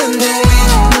 Saturday, Sunday.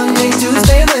 Monday,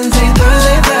 Tuesday, Wednesday,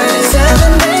 Thursday, Friday,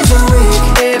 7 days a week.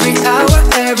 Every hour,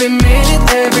 every minute,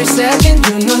 every second.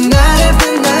 You know night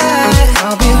after night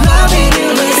I'll be loving you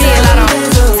right. 7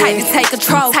 days a week. Tight to take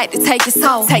control, tight to take your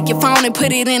soul. Take your phone and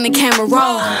put it in the camera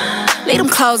roll. Leave them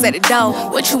clothes at the door.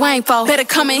 What you ain't for? Better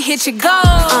come and hit your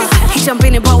goal. He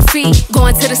jumping in both feet.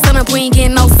 Going to the sun up, we ain't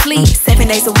getting no sleep. 7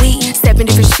 days a week, 7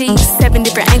 different sheets, 7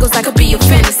 different angles, I could be your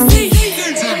fantasy.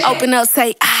 Open up,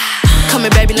 say ah. Come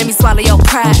here, baby, let me swallow your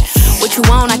pride. What you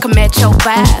want, I can match your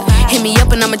vibe. Hit me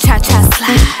up and I'ma cha-cha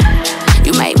slide.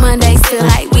 You make Mondays feel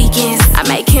like weekends. I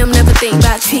make him never think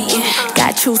about cheating.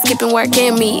 Got you skipping work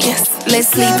and meetings. Let's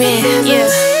sleep in, yeah.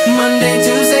 Monday,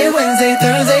 Tuesday, Wednesday,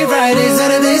 Thursday, Friday,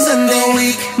 Saturday,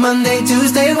 Sunday. Monday,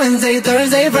 Tuesday, Wednesday,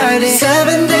 Thursday, Friday,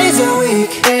 7 days a week.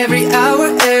 Every hour,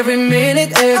 every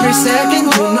minute, every second.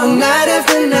 You know night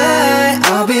after night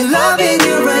I'll be loving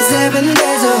you right. 7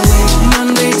 days a week.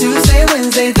 Monday, Tuesday,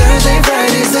 Wednesday, Thursday,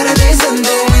 Friday, Saturday,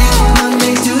 Sunday.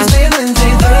 Monday, Tuesday,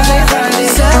 Wednesday, Thursday, Friday,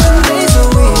 7 days a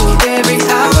week. Every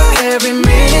hour, every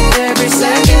minute, every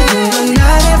second. You know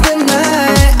night after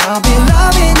night I'll be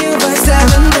loving you right.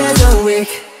 7 days a week.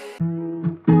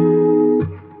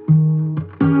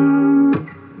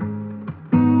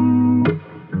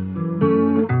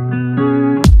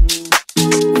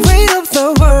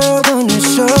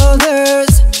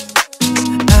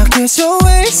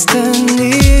 wasting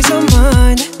ease of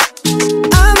mind.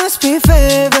 I must be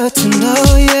favored to know,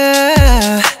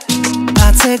 yeah.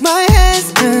 I take my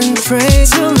hands and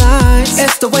trace your lines.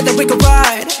 It's the way that we could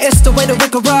ride, it's the way that we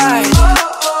could ride.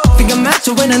 Think I'm meant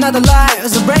to win another life,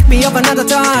 so break me up another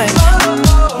time.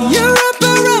 You wrap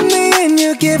around me and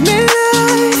you give me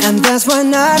life, and that's why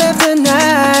night after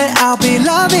night I'll be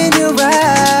loving you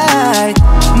right.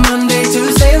 Monday,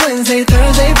 Tuesday, Wednesday,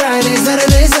 Thursday, Friday,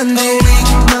 Saturday, Sunday.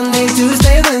 Monday,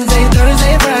 Tuesday, Wednesday,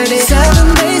 Thursday, Friday,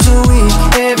 7 days a week.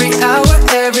 Every hour,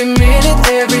 every minute,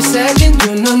 every second.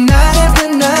 You know night after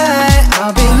night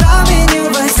I'll be loving you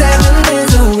right 7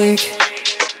 days a week.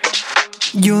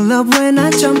 You love when I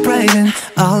jump right in.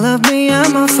 All of me,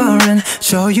 I'm a foreign.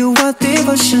 Show you what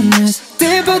devotion is,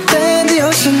 deeper than the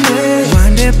ocean is.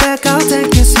 Wind it back, I'll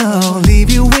take it slow.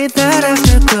 Leave you with that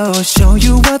afterglow. Show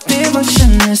you what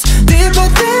devotion is, deeper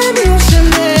than the ocean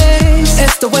is.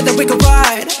 It's the way that we could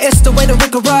ride, it's the way that we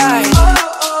could ride.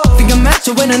 Think I'm meant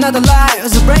to win another life,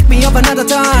 so break me up another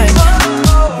time.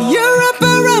 You wrap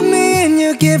around me and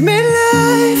you give me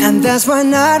life, and that's why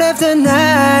night after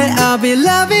night I'll be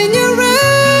loving you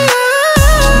right.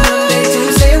 Monday,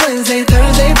 Tuesday, Wednesday,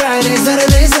 Thursday, Friday,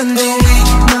 Saturday, Sunday.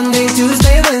 Monday,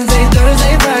 Tuesday, Wednesday,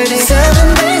 Thursday, Friday,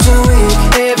 7 days a week.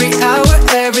 Every hour,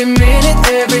 every minute,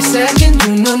 every second.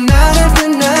 You know night after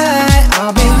night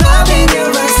I'll be loving you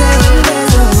right 7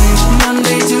 days a week.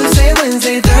 Monday, Tuesday,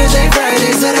 Wednesday, Thursday,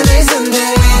 Friday, Saturday,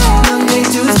 Sunday. Monday,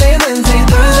 Tuesday, Wednesday,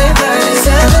 Thursday, Friday,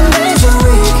 7 days a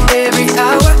week. Every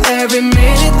hour, every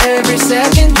minute, every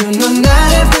second. You know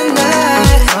night after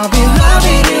night I'll be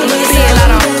loving you right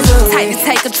 7 days a week. Tight to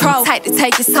take control, tight to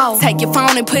take your soul. Take your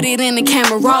phone and put it in the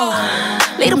camera roll.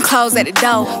 Leave them clothes at the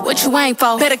door. What you ain't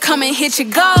for? Better come and hit your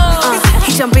goal.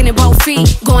 He jumping in both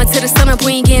feet. Going to the sun up,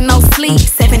 we ain't getting no sleep.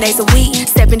 7 days a week,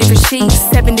 7 different sheets,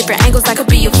 7 different angles, that could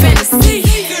be your fantasy.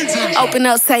 Open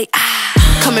up, say ah.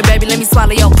 Come here, baby, let me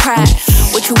swallow your pride.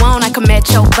 What you want, I can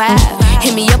match your vibe.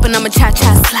 Hit me up and I'ma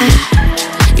cha-cha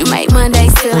slide. You make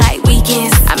Mondays feel like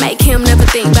weekends. I make him never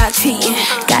think about cheating.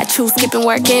 Got you skipping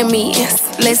work and meetings.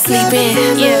 Let's sleep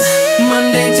in, yeah.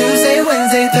 Monday, Tuesday,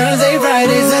 Wednesday, Thursday,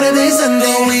 Friday, Saturday,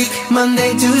 Sunday.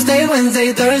 Monday, Tuesday,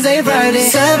 Wednesday, Thursday, Friday,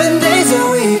 7 days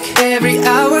a week. Every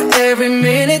hour, every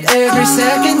minute, every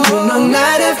second. You know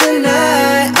night after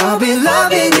night I'll be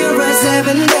loving you right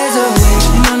 7 days a week.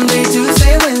 Monday,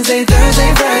 Tuesday, Wednesday,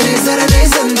 Thursday, Friday, Saturday,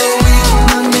 Sunday.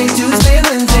 Monday, Tuesday,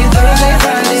 Wednesday, Thursday,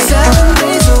 Friday, 7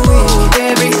 days a week.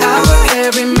 Every hour,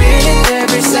 every minute,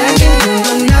 every second. You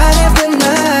know night after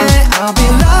night I'll be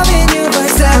loving you right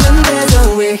 7 days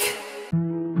a week.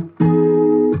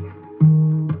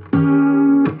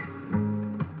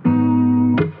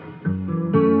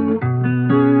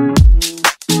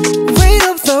 Weight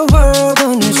of the world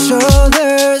on your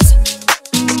shoulders.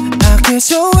 I guess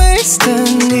you're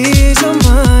wasting ease of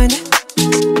mind.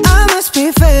 I must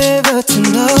be favored to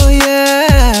know,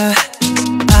 yeah.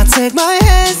 I take my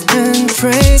hands and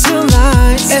trace your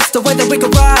lines. It's the way that we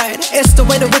could ride, it's the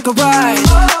way that we could ride.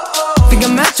 Think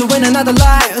I'm meant to win another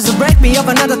life, so break me up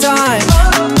another time.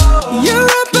 You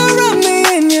wrap around me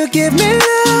and you give me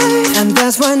life, and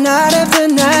that's why night after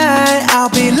night I'll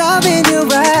be loving you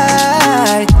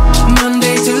right.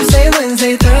 Monday, Tuesday,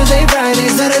 Wednesday, Thursday, Friday,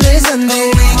 Saturday,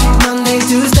 Sunday. Monday,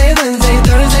 Tuesday, Wednesday,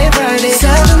 Thursday, Friday,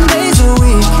 7 days a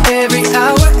week. Every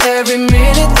hour, every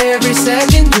minute, every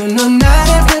second. You know night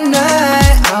after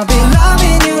night I'll be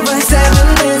loving you right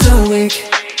 7 days a week.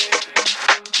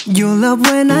 You love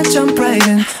when I jump right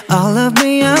in. All of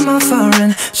me, I'm a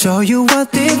foreign. Show you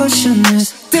what devotion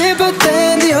is, deeper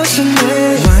than the ocean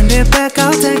is. Wind it back,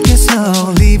 I'll take it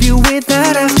slow. Leave you with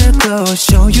that afterglow.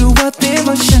 Show you what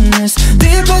devotion is,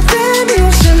 deeper than the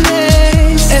ocean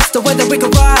is. It's the way that we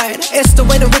could ride, it's the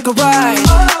way that we could ride.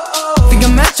 Think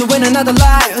I'm meant to win another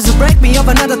life, so break me up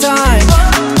another time.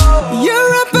 You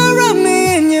wrap around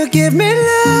me and you give me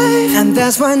life, and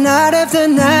that's why night after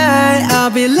night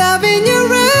I'll be loving you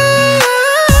right.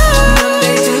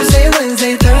 Monday, Tuesday,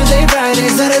 Wednesday, Thursday, Friday,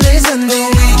 Saturday, Sunday.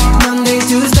 Monday,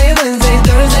 Tuesday, Wednesday,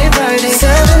 Thursday, Friday,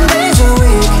 7 days a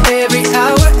week. Every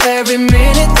hour, every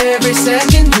minute, every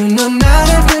second. You know night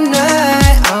after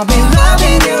night I'll be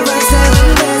loving you right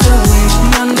 7 days a week.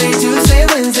 Monday, Tuesday,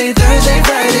 Wednesday, Thursday,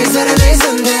 Friday, Saturday,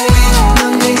 Sunday.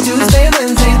 Monday, Tuesday,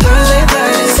 Wednesday, Thursday,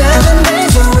 Friday, 7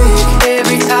 days a week.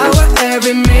 Every hour,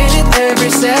 every minute, every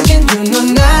second. You know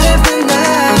night after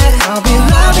night I'll be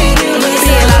loving you right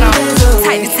 7 days a week.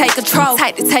 Tight to take control,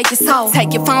 tight to take your soul.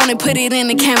 Take your phone and put it in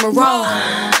the camera roll.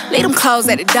 Leave them clothes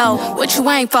at the door. What you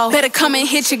ain't for? Better come and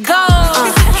hit your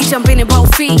goal. He jumping in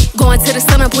both feet. Going to the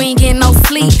sun up, we ain't getting no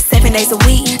sleep. 7 days a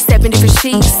week, 7 different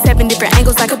sheets, 7 different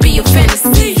angles, that could be your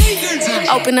fantasy.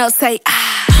 Open up, say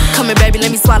ah. Come here, baby,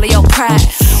 let me swallow your pride.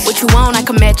 What you want, I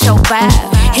can match your vibe.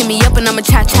 Hit me up and I'ma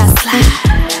cha-cha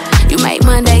slide. You make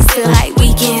Mondays feel like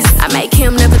weekends. I make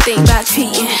him never think about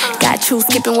cheating. Got you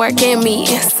skipping work and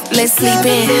meetings. Let's sleep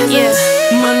in, yeah.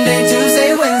 Monday,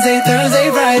 Tuesday, Wednesday, Thursday,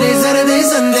 Friday, Saturday,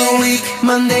 Sunday, week.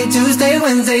 Monday, Tuesday,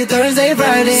 Wednesday, Thursday,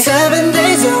 Friday, 7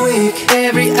 days a week.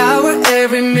 Every hour,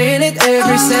 every minute,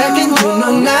 every second, you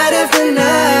know, night after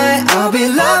night, I'll be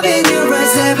loving you right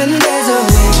 7 days a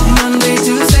week. Monday,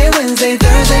 Tuesday, Wednesday,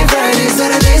 Thursday, Friday,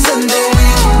 Saturday, Sunday,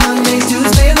 week. Monday,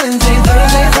 Tuesday, Wednesday,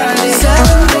 Thursday, Friday,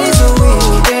 7 days a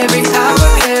week. Every hour,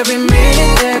 every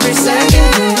minute, every second,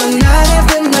 you know, night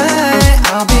after night,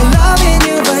 I'll be loving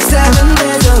you right 7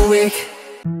 days a week.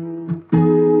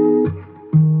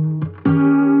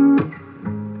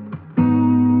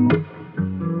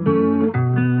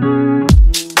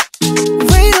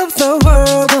 Weight of the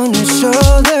world on your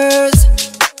shoulders,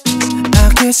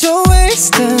 I guess you're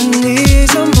wasting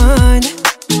ease of mind.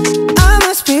 I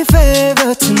must be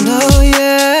favored to know,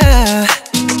 yeah.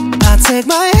 I take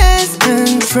my hands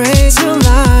and trace your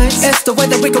lines. It's the way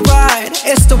that we could ride,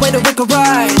 it's the way that we could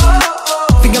ride.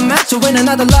 Think I'm meant to win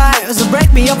another life, so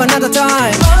break me up another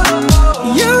time.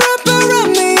 You wrap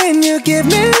around me and you give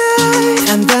me life,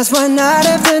 and that's why night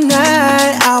after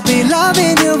night I'll be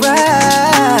loving you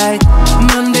right.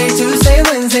 Monday, Tuesday,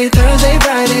 Wednesday, Thursday,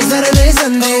 Friday, Saturday,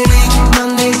 Sunday, week.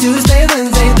 Monday, Tuesday,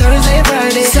 Wednesday, Thursday,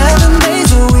 Friday, 7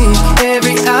 days a week.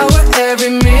 Every hour, every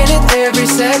minute, every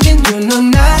second, you know,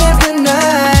 night after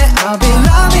night I'll be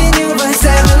loving you right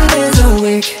 7 days a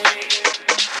week.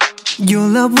 You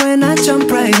love when I jump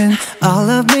right in. All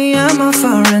of me, I'm a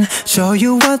foreign. Show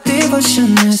you what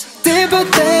devotion is. Deeper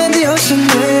than the ocean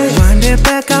is. Wind it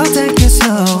back, I'll take it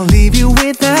slow. Leave you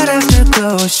with that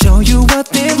afterglow. Show you what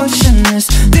devotion is.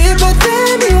 Deeper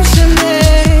than the ocean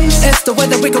is. It's the way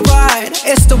that we could ride,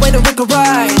 it's the way that we could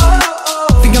ride.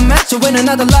 Think I'm meant to win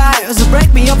another life, so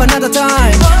break me up another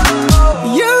time.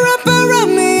 You wrap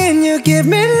around me and you give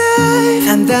me life,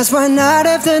 and that's why night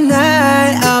after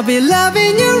night I'll be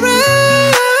loving you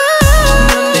right.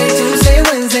 Monday, Tuesday,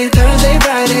 Wednesday, Thursday,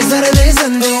 Friday, Saturday,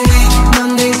 Sunday, week.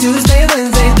 Monday, Tuesday,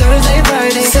 Wednesday, Thursday,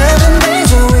 Friday, 7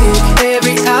 days a week.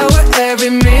 Every hour, every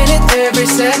minute, every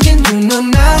second, you know,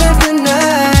 night after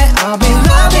night I'll be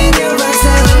loving you right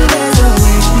 7 days a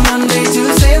week. Monday,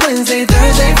 Tuesday, Wednesday,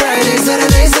 Thursday, Friday,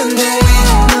 Saturday, Sunday, week.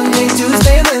 Monday,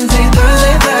 Tuesday, Wednesday,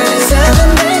 Thursday, Friday,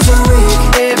 7 days a week.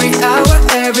 Every hour,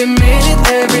 every minute,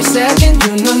 every second,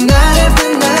 you know, night after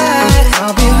night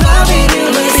I'll be loving you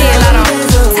right 7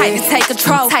 days a week. Tight to take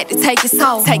control, tight to take your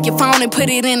soul. Take your phone and put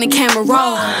it in the camera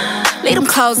roll. Leave them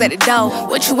clothes at the door.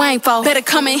 What you ain't for? Better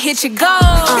come and hit your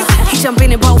goal. He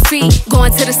jumping in both feet.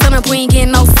 Going to the sun up, we ain't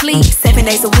getting no sleep. 7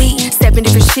 days a week, 7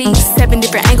 different sheets, 7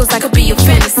 different angles, I could be your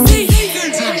fantasy.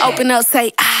 Open up,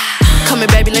 say ah. Come here,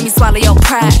 baby, let me swallow your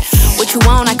pride. What you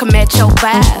want, I can match your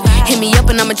vibe. Hit me up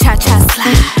and I'ma cha-cha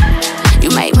slide. You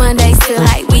make Mondays feel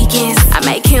like weekends. I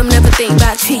make him never think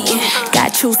about cheating.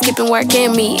 Got you skipping work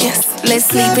and meetings. Let's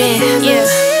sleep in, yeah.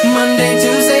 Monday,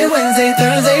 Tuesday, Wednesday,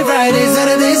 Thursday, Friday,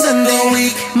 Saturday, Sunday,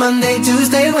 week. Monday,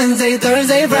 Tuesday, Wednesday,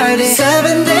 Thursday, Friday,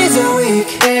 7 days a week.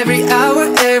 Every hour,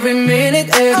 every minute,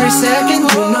 every second,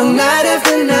 you know, night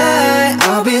after night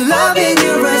I'll be loving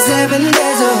you right 7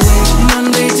 days a week.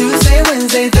 Monday, Tuesday,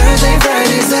 Wednesday, Thursday,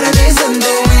 Friday, Saturday,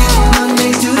 Sunday, week.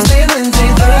 Monday, Tuesday, Wednesday,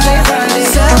 Thursday, Friday,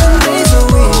 7 days a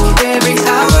week. Every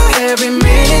hour, every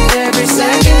minute, every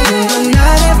second, you know,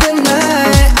 night after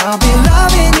night I'll be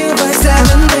loving you right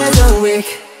 7 days a week.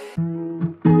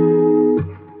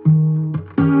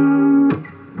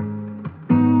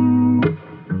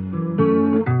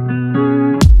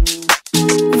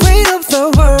 Weight of the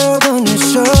world on your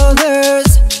shoulders,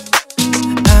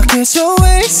 I guess you're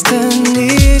wasting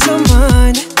ease of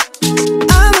mind.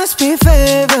 I must be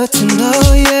favored to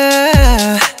know,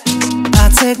 yeah. I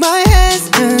take my hands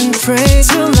and trace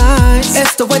your lines.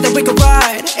 It's the way that we could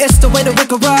ride, it's the way that we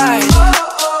could ride.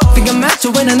 Think I'm meant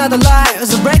to win another life,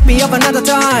 so break me up another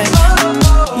time.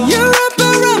 You wrap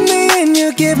around me and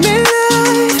you give me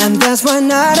life, and that's why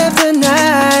night after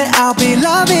night I'll be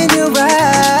loving you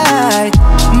right.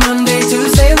 Monday,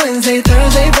 Tuesday, Wednesday,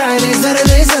 Thursday, Friday,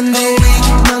 Saturday, Sunday, week.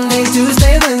 Monday,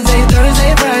 Tuesday, Wednesday,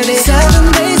 Thursday, Friday,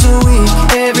 7 days a week.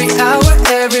 Every hour,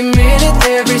 every minute,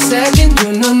 every second,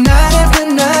 you know, night after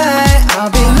night I'll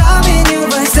be loving you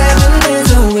right 7 days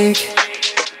a week.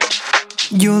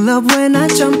 You love when I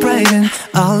jump right in.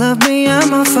 All of me,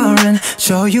 I'm a foreign.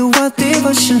 Show you what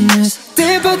devotion is.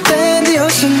 Deeper than the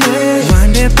ocean is.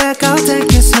 Wind it back, I'll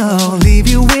take it slow. Leave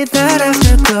you with that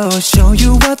afterglow. Show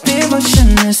you what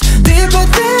devotion is. Deeper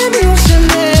than the ocean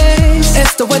is.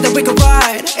 It's the way that we could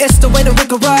ride, it's the way that we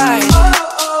could ride.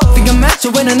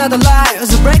 win another life,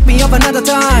 so break me up another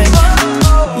time.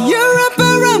 You're up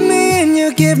around me and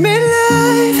you give me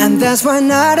life, and that's why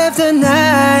night after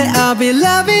night I'll be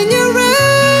loving you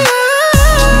right.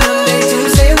 Monday,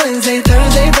 Tuesday, Wednesday,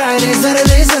 Thursday, Friday,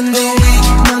 Saturday, Sunday.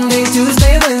 Monday,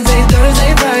 Tuesday, Wednesday,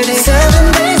 Thursday, Friday,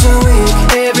 7 days a week.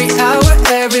 Every hour,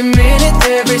 every minute,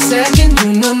 every second,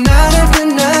 you know night after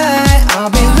night I'll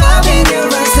be loving you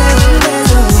right. 7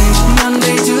 days a week.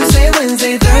 Monday, Tuesday,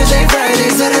 Wednesday, Thursday, Friday,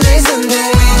 Saturday,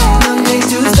 Sunday. Monday,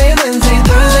 Tuesday, Wednesday,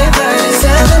 Thursday, Friday,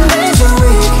 7 days a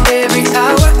week. Every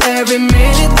hour, every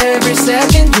minute, every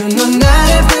second, you know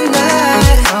night after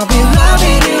night I'll be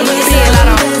loving you right.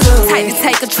 7 days a week. Tight to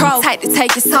take control, tight to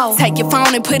take your soul. Take your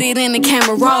phone and put it in the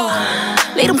camera roll.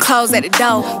 Leave them clothes at the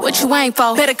door. What you ain't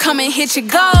for? Better come and hit your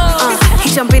goal. He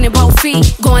jumping in both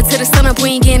feet. Going to the sun up, we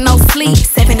ain't getting no sleep.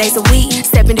 7 days a week,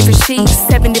 7 different sheets,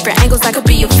 7 different angles, I could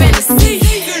be your fantasy.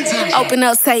 Open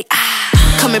up, say ah.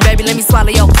 Come here, baby, let me swallow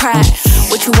your pride.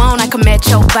 What you want, I can match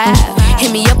your vibe.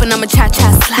 Hit me up and I'ma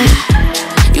cha-cha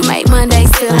slide. You make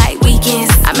Mondays feel like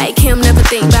weekends. I make him never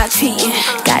think about cheating.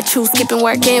 Got you skipping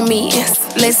work and meetings.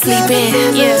 Let's sleep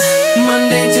in, yeah.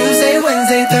 Monday, Tuesday,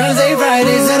 Wednesday, Thursday,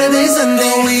 Friday, Saturday,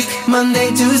 Sunday.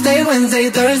 Monday, Tuesday, Wednesday,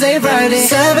 Thursday, Friday,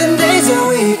 7 days a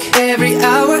week. Every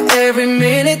hour, every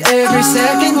minute, every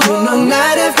second, you know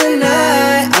night after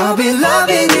night I'll be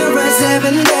loving you right.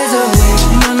 7 days a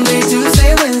week. Monday,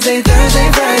 Tuesday, Wednesday,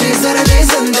 Thursday, Friday, Saturday,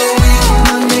 Sunday.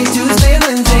 Monday, Tuesday,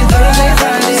 Wednesday, Thursday,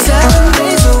 Friday, 7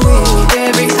 days a week.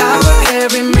 Every hour,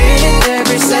 every minute,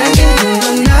 every second, you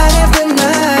know night after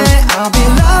night I'll be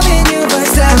loving you right.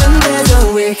 7 days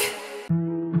a week.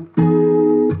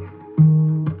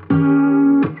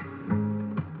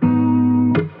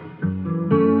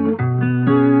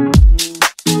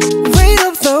 Weight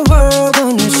of the world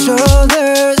on your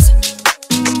shoulders,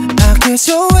 I kiss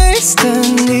your waist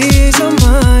and ease your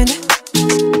mind.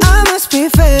 I must be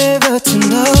favored to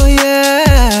know,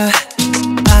 yeah.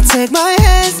 I take my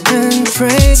hands and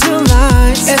trace your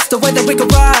lines. It's the way that we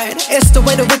could ride, it's the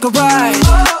way that we could ride.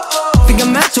 Think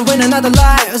I'm meant to win another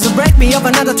life, so break me up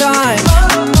another time.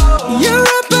 You're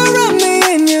up around me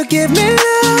and you give me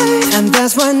life, and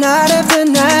that's why night after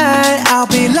night I'll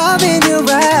be loving you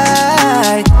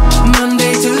right.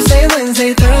 Monday, Tuesday,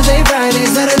 Wednesday, Thursday, Friday,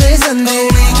 Saturday, Sunday.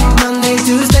 Monday,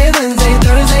 Tuesday, Wednesday,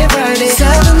 Thursday, Friday,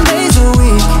 7 days a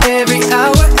week. Every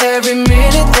hour, every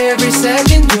minute, every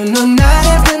second, you know night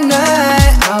after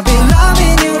night I'll be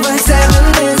loving you right.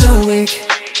 7 days a week.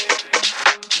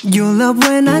 You love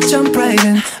when I jump right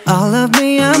in. All of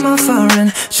me, I'm a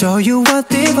foreign. Show you what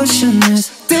devotion is.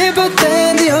 Deeper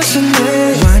than the ocean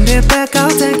is. Wind it back,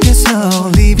 I'll take it slow.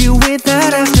 Leave you with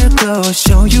that afterglow.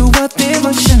 Show you what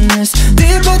devotion is.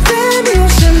 Deeper than the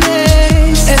ocean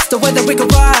is. It's the way that we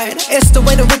could ride, it's the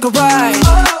way that we could ride.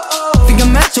 Think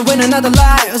I'm meant to win another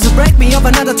life, so break me up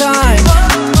another time.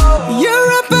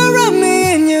 You're up around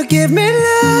me and you give me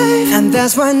life, and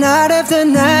that's why night after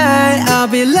night I'll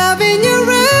be loving you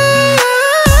right.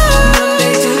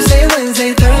 Monday, Tuesday,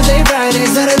 Wednesday, Thursday, Friday,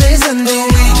 Saturday, Sunday.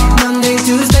 Monday,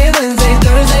 Tuesday, Wednesday,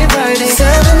 Thursday, Friday,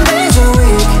 7 days a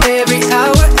week. Every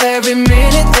hour, every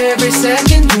minute, every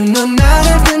second, you know night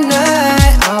after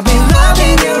night I'll be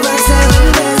loving you right.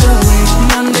 7 days a week.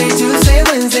 Monday, Tuesday,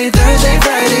 Wednesday, Thursday,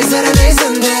 Friday, Saturday,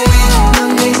 Sunday.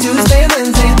 Monday, Tuesday,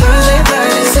 Wednesday, Thursday,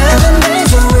 Friday, 7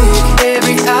 days a week.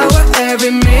 Every hour,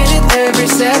 every minute, every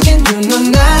second, you know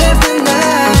night after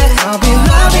night I'll be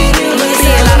loving you right.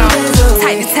 7 days a week.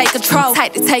 Tight to take control,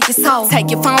 tight to take your soul. Take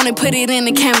your phone and put it in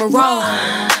the camera roll.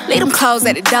 Leave them clothes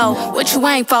at the door. What you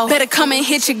ain't for? Better come and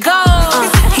hit your goal.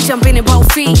 He jumping in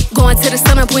both feet. Going to the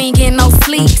sun up, we ain't getting no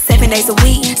sleep. 7 days a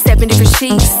week, 7 different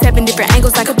sheets, 7 different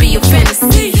angles, I could be your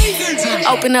fantasy.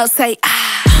 Open up, say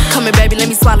ah. Come here, baby, let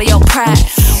me swallow your pride.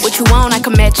 What you want, I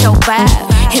can match your vibe.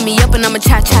 Hit me up and I'ma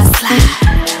cha-cha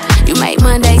slide. You make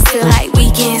Mondays feel like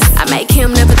weekends. I make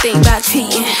him never think about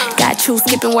cheating. Got you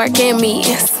skipping work and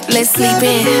meetings. Let's sleep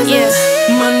in, yeah.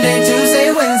 Monday,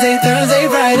 Tuesday, Wednesday, Thursday,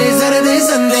 Friday, Saturday,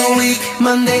 Sunday.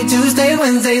 Monday, Tuesday,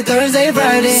 Wednesday, Thursday,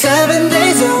 Friday, 7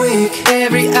 days a week.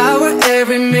 Every hour,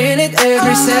 every minute,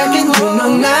 every second, you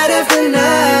know night after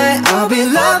night I'll be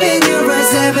loving you right.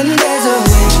 7 days a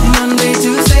week. Monday,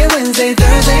 Tuesday, Wednesday,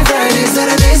 Thursday, Friday,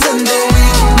 Saturday, Sunday.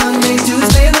 Monday,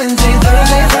 Tuesday, Wednesday,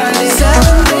 Thursday, Friday,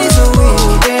 7 days a week.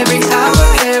 Every hour,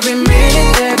 every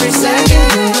minute, every second,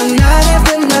 you know night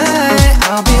after night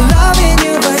I'll be loving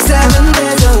you right. 7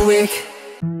 days a week.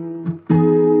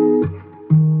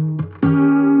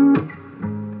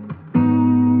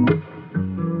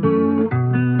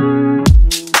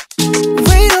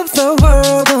 Weight of the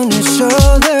world on your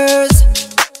shoulders,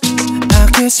 I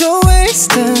kiss your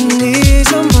waist and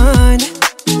ease your mind.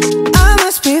 I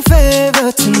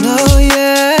favor to know,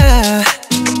 yeah.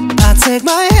 I take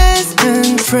my hands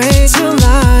and trace your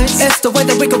lines. It's the way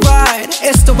that we could ride,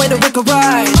 it's the way that we could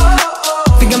ride.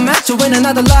 Think I'm meant to win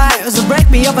another life, so break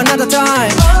me up another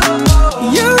time.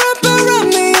 You wrap around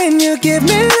me and you give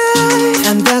me life,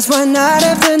 and that's why night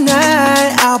after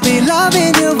night I'll be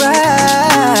loving you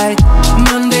right.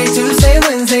 Monday, Tuesday,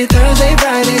 Wednesday, Thursday,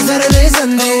 Friday, Saturday,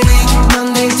 Sunday.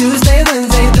 Monday, Tuesday,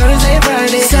 Wednesday, Thursday,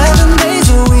 Friday, 7 days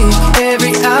a week.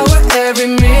 Every hour, every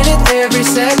minute, every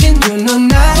second. You know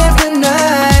night after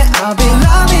night I'll be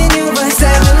loving you right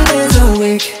 7 days a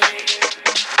week.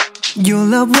 You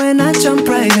love when I jump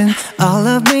right in. All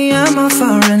of me, I'm a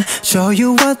foreign. Show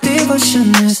you what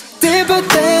devotion is, deeper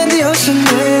than the ocean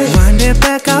is. Wind it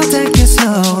back, I'll take it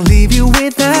slow. Leave you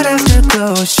with that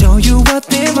afterglow. Show you what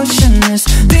devotion is,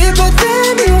 deeper than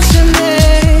the ocean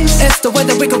is. It's the way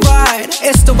that we could ride,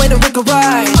 it's the way that we could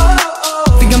ride.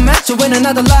 Think I'm meant to win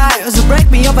another life, so break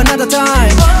me up another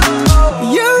time.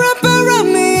 You wrap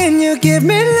around me and you give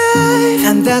me life,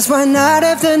 and that's why night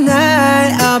after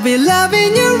night I'll be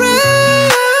loving you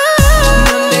right.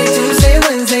 Monday, Tuesday,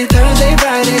 Wednesday, Thursday,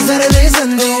 Friday, Saturday,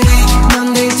 Sunday.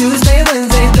 Monday, Tuesday,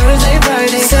 Wednesday, Thursday,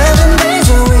 Friday, 7 days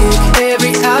a week.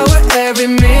 Every hour, every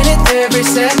minute, every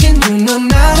second. You know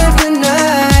night after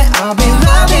night I'll be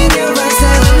loving you right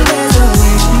 7 days a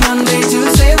week. Monday,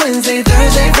 Tuesday, Wednesday,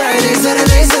 Thursday, Friday,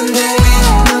 Saturday, Sunday.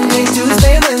 Monday,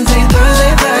 Tuesday, Wednesday,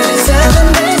 Thursday, Friday,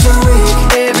 7 days a week.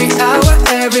 Every hour,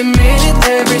 every minute,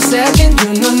 every second.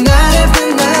 You know night after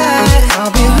night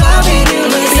I'll be loving you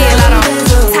right 7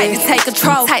 days a week. Tight to take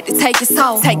control, tight to take your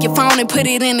soul. Take your phone and put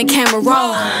it in the camera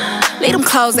roll. Leave them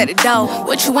clothes at the door.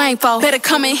 What you ain't for? Better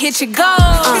come and hit your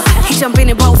goal. He jumping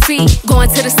in both feet. Going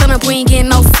to the sun up, we ain't getting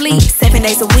no sleep. 7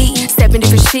 days a week, 7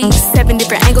 different sheets, 7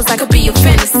 different angles. I could be your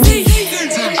fantasy.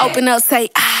 Open up, say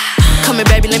ah. Come here,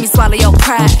 baby, let me swallow your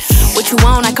pride. What you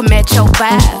want, I can match your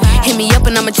vibe. Hit me up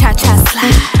and I'ma cha-cha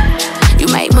slide. You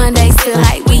make Mondays feel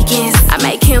like weekends. I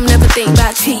make him never think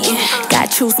about cheating.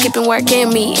 Got you skipping work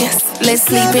and meetings. Let's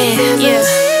sleep in, yeah.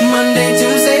 Monday,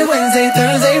 Tuesday, Wednesday,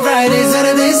 Thursday, Friday,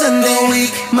 Saturday, Sunday.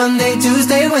 Monday,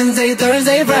 Tuesday, Wednesday,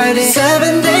 Thursday, Friday,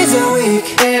 7 days a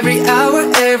week. Every hour,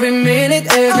 every minute,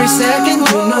 every second.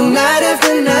 You know night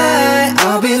after night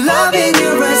I'll be loving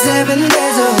you right 7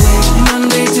 days a week.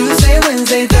 Monday, Tuesday,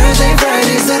 Wednesday, Thursday,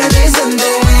 Friday, Saturday,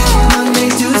 Sunday. Monday,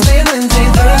 Tuesday, Wednesday,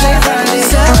 Thursday, Friday,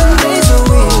 7 days a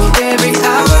week. Every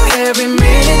hour, every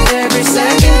minute, every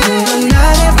second. You know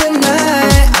night after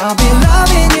night I'll be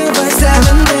loving you right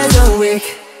 7 days a week.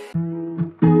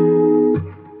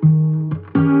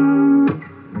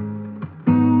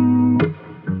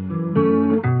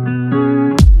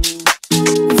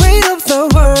 Weight of the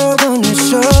world on your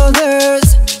shoulders.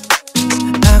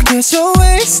 I guess you're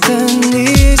wasting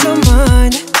ease of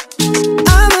mind.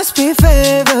 I must be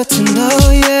favored to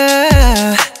know,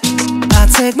 yeah. I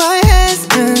take my hands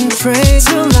and trace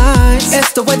your lines.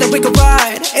 It's the way that we could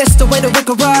ride, it's the way that we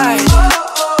could ride.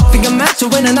 Think I'm meant to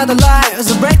win another life,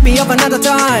 so break me up another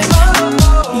time.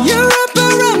 You wrap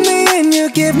around me and you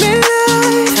give me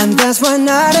life, and that's why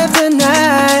night after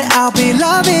night I'll be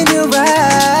loving you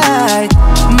right.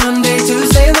 Monday,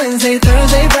 Tuesday, Wednesday,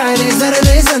 Thursday, Friday,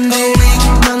 Saturday, Sunday.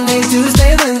 Monday,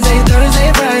 Tuesday, Wednesday,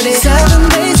 Thursday, Friday, 7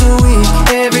 days a week.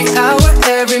 Every hour,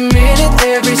 every minute,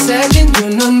 every second.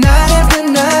 You know night after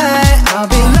night I'll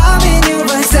be loving you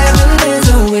right 7 days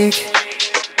a week.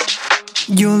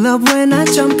 You love when I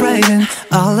jump right in.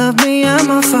 All of me, I'm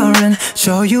a foreign.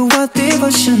 Show you what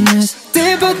devotion is,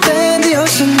 deeper than the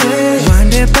ocean is.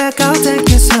 Wind it back, I'll take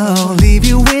it slow. Leave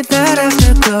you with that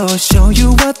afterglow. Show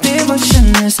you what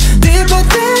devotion is, deeper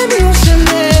than the ocean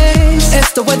is.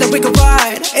 It's the way that we could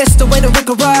ride, it's the way that we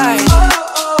could ride.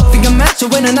 Think I'm meant to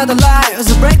win another life,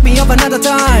 so break me up another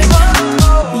time.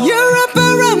 You wrap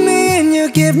around me and you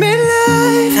give me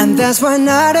life, and that's why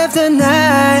night after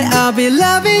night I'll be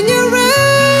loving you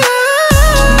right.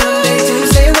 Monday,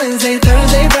 Tuesday, Wednesday,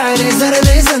 Thursday, Friday,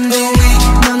 Saturday, Sunday.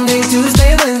 Monday,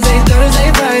 Tuesday, Wednesday, Thursday,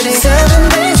 Friday, 7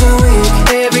 days a week.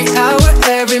 Every hour,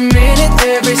 every minute,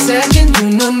 every second.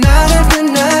 You know night after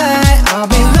night I'll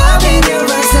be loving you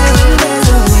right 7 days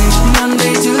a week.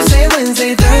 Monday, Tuesday,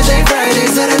 Wednesday, Thursday, Friday,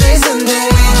 Saturday, Sunday.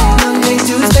 Monday,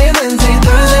 Tuesday, Wednesday,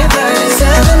 Thursday, Friday,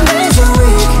 7 days a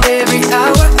week. Every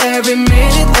hour, every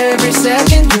minute, every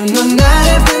second. You know night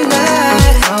after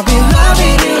night I'll be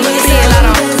loving you right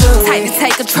 7 days a week. Tight to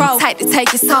take control, tight to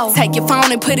take your soul. Take your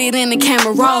phone and put it in the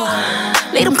camera roll.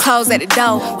 Leave them clothes at the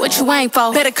door. What you ain't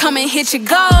for? Better come and hit your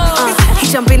goal. He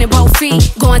jumping in both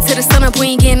feet. Going to the sun up, we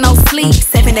ain't getting no sleep.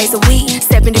 7 days a week,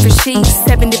 7 different sheets,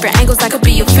 7 different angles. I could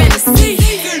be your fantasy.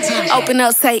 Open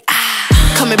up, say ah.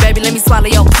 Come here, baby, let me swallow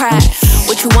your pride.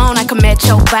 What you want, I can match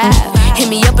your vibe. Hit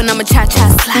me up and I'ma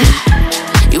cha-cha slide.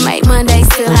 You make Mondays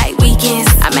feel like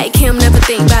weekends. I make him never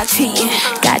think about cheating.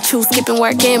 Got you skipping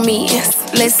work and meetings.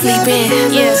 Let's sleep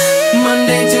in, yeah.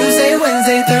 Monday, Tuesday,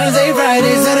 Wednesday, Thursday,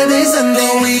 Friday, Saturday,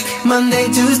 Sunday, week.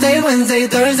 Monday, Tuesday, Wednesday,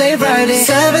 Thursday, Friday,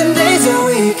 7 days a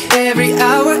week. Every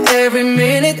hour, every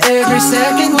minute, every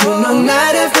second, you know,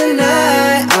 night after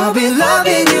night, I'll be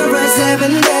loving you right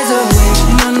 7 days a week.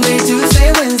 Monday,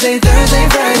 Tuesday, Wednesday, Thursday,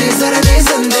 Friday, Saturday,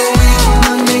 Sunday, week.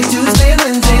 Monday, Tuesday,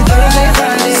 Wednesday, Thursday,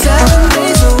 Friday, 7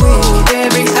 days a week.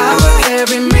 Every hour,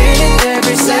 every minute,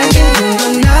 every second, you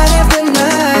know, night after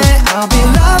night, I'll be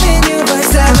loving you right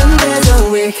 7 days a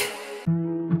week.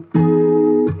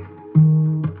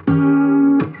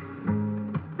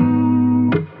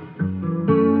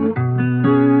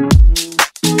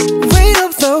 Weight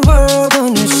of the world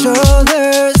on your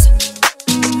shoulders,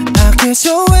 I guess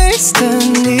you're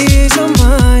wasting ease of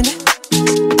mind.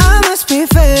 I must be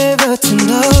favored to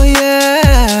know,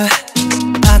 yeah.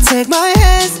 I take my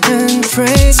hands and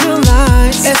trace your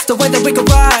lines. It's the way that we could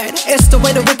ride, it's the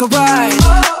way that we could ride.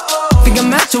 Think I'm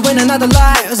meant to win another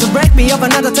life, so break me up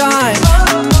another time.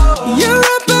 You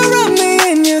wrap around me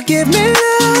and you give me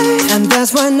life, and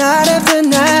that's why night after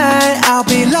night I'll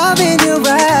be loving you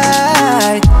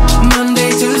right.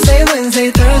 Monday, Tuesday, Wednesday,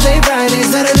 Thursday, Friday,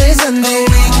 Saturday, Sunday,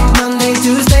 week. Monday,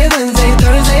 Tuesday, Wednesday,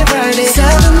 Thursday, Friday,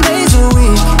 7 days a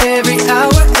week. Every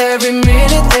hour, every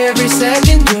minute, every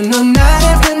second, you know, night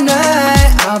after night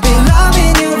I'll be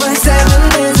loving you right 7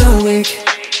 days a week.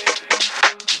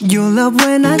 You love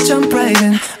when I jump right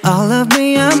in. All of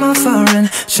me, I'm a foreign.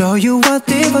 Show you what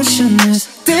devotion is.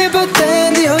 Deeper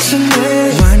than the ocean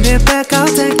is. Wind it back, I'll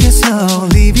take it slow.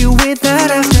 Leave you with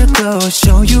that afterglow.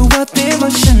 Show you what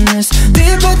devotion is.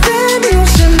 Deeper than the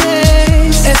ocean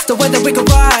is. It's the way that we could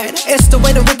ride, it's the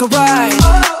way that we could ride.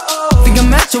 Think I'm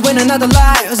meant to win another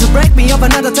life, so break me up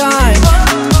another time.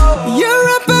 You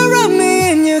wrap around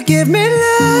me and you give me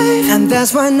life, and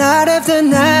that's why night after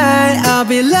night I'll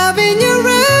be loving you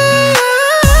right.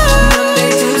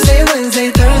 Monday, Tuesday, Wednesday,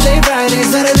 Thursday, Friday,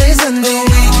 Saturday, Sunday,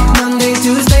 week. Monday,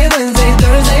 Tuesday, Wednesday,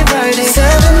 Thursday, Friday,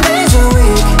 7 days a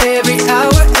week. Every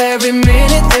hour, every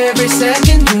minute, every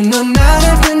second, you know, night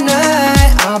after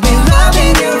night I'll be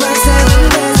loving you right 7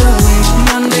 days a week.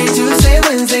 Monday, Tuesday,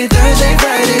 Wednesday, Thursday,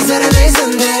 Friday, Saturday,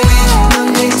 Sunday, week.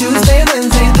 Monday, Tuesday,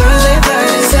 Wednesday, Thursday,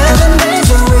 Friday, 7 days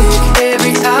a week.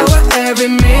 Every hour, every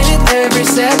minute, every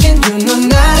second, you know,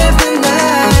 night after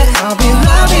night I'll be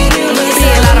loving you right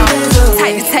 7 days a week.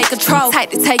 Tight to take control,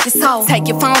 tight to take your soul. Take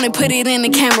your phone and put it in the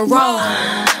camera roll.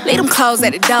 Leave them clothes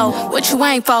at the door. What you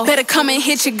ain't for? Better come and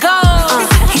hit your goal.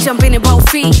 He jumping in both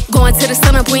feet. Going to the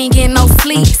sun up, we ain't getting no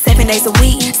sleep. 7 days a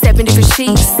week, 7 different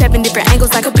sheets, 7 different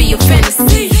angles, I could be your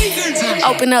fantasy.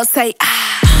 Open up, say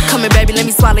ah. Come here, baby, let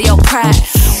me swallow your pride.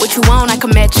 What you want, I can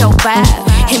match your vibe.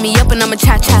 Hit me up and I'ma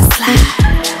cha-cha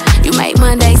slide. You make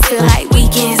Mondays feel like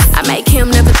weekends. I make him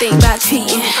never think about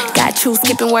cheating. Got you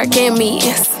skipping work and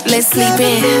meetings. Let's sleep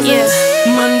in, yeah.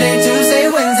 Monday, Tuesday,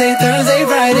 Wednesday, Thursday,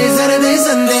 Friday, Saturday,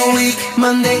 Sunday, week.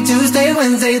 Monday, Tuesday,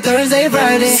 Wednesday, Thursday,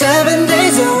 Friday, 7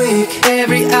 days a week.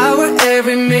 Every hour,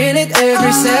 every minute,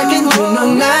 every second, you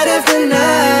know, night after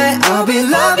night I'll be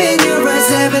loving you right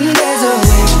 7 days a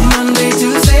week. Monday,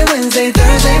 Tuesday, Wednesday,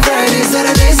 Thursday, Friday,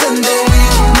 Saturday, Sunday, week.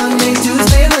 Monday,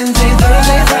 Tuesday, Wednesday,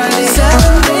 Thursday, Friday,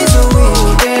 7 days a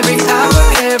week. Every hour,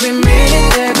 every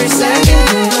minute, every second,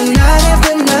 you know, night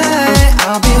after night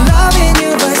I'll be loving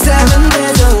you right 7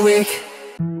 days a week.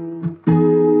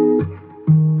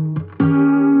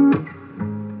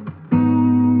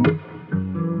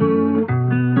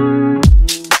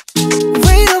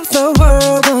 Weight of the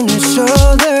world on your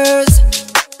shoulders,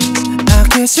 I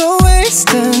guess you're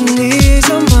wasting ease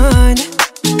of mind.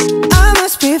 I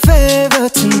must be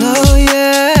favored to know,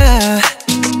 yeah.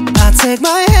 I take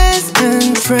my hands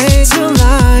and trace your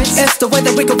lines. It's the way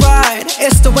that we could ride,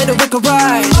 it's the way that we could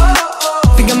ride.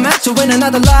 Think I'm meant to win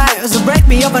another life, so break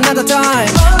me up another time.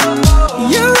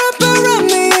 You wrap around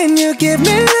me and you give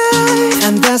me life,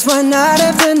 and that's why night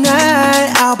after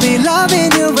night I'll be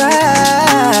loving you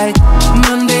right.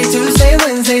 Monday, Tuesday,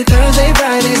 Wednesday, Thursday,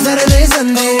 Friday, Saturday,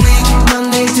 Sunday, week.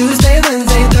 Monday, Tuesday,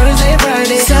 Wednesday, Thursday,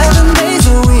 Friday, 7 days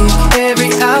a week.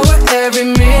 Every hour, every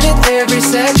minute, every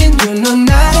second, you know,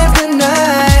 night after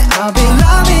night I'll be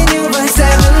loving you right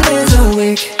 7 days a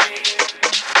week.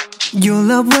 You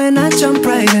love when I jump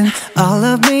right in. All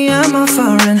of me, I'm a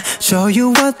foreign. Show you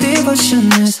what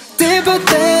devotion is. Deeper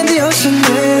than the ocean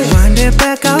is. Wind it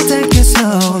back, I'll take it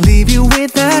slow. Leave you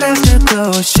with that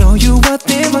afterglow. Show you what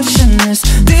devotion is.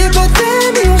 Deeper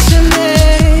than the ocean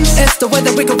is. It's the way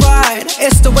that we could ride,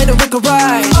 it's the way that we could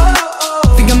ride.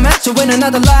 think I'm meant to win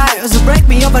another life, so break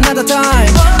me up another time.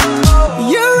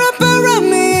 You're up around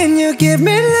me and you give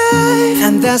me life,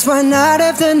 and that's why night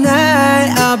after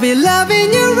night I'll be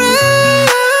loving you right.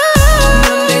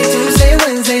 Monday, Tuesday,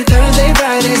 Wednesday, Thursday,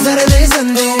 Friday, Saturday,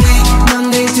 Sunday.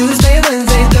 Monday, Tuesday,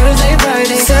 Wednesday, Thursday,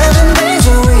 Friday, 7 days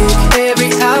a week.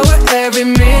 Every hour, every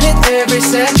minute, every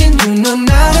second, you know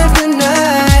night after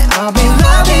night I'll be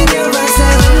loving you right.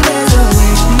 7 days a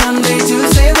week. Monday,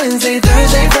 Tuesday, Wednesday,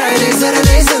 Thursday, Friday,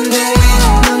 Saturday, Sunday.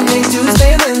 Monday,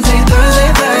 Tuesday, Wednesday, Thursday,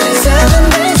 Friday, 7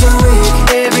 days a week.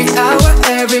 Every hour,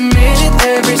 every minute,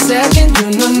 every second, you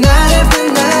know night after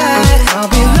night I'll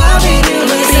be loving you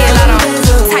right. 7 days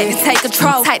a week. Tight to take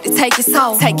control, tight to take your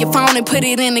soul. Take your phone and put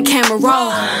it in the camera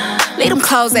roll. Leave them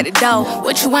clothes at the door.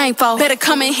 What you ain't for? Better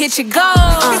come and hit your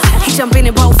goal. He jumping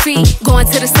in both feet. Going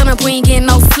to the sun up, we ain't getting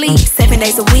no sleep. 7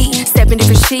 days a week, 7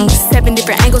 different sheets, 7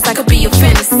 different angles, that could be your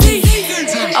fantasy.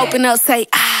 Open up, say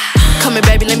ah. Come here,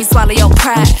 baby, let me swallow your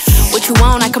pride. What you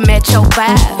want, I can match your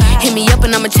vibe. Hit me up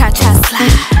and I'ma cha-cha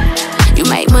slide. You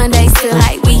make Mondays feel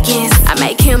like weekends. I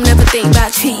make him never think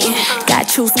about cheating.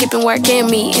 Got you skipping work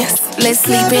and meetings. Let's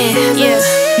sleep in, yeah.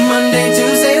 Monday,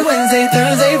 Tuesday, Wednesday,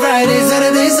 Thursday, Friday,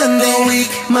 Saturday, Sunday. Week.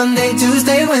 Monday,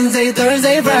 Tuesday, Wednesday,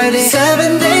 Thursday, Friday,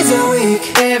 7 days a week.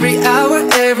 Every hour,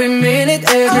 every